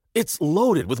Cash. It's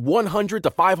loaded with $100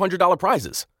 to $500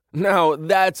 prizes. Now,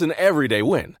 that's an everyday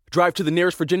win. Drive to the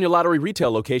nearest Virginia Lottery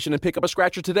retail location and pick up a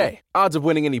scratcher today. Odds of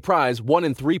winning any prize, 1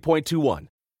 in 3.21.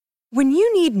 When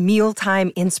you need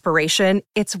mealtime inspiration,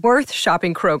 it's worth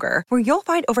shopping Kroger, where you'll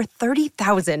find over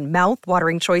 30,000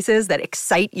 mouth-watering choices that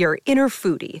excite your inner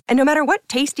foodie. And no matter what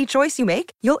tasty choice you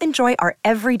make, you'll enjoy our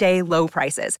everyday low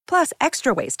prices, plus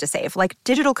extra ways to save, like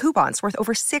digital coupons worth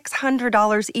over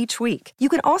 $600 each week. You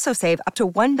can also save up to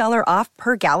 $1 off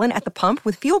per gallon at the pump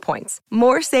with fuel points.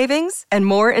 More savings and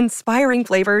more inspiring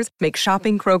flavors make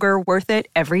shopping Kroger worth it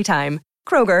every time.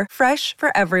 Kroger, fresh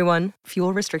for everyone.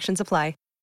 Fuel restrictions apply.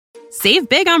 Save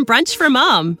big on brunch for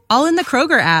mom, all in the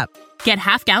Kroger app. Get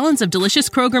half gallons of delicious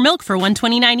Kroger milk for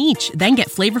 $1.29 each. Then get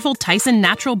flavorful Tyson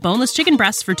natural boneless chicken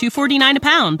breasts for $2.49 a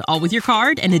pound, all with your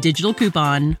card and a digital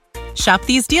coupon. Shop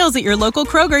these deals at your local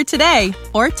Kroger today,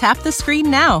 or tap the screen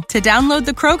now to download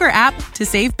the Kroger app to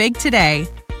save big today.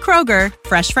 Kroger,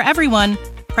 fresh for everyone.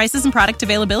 Prices and product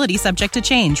availability subject to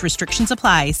change. Restrictions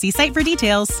apply. See site for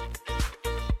details.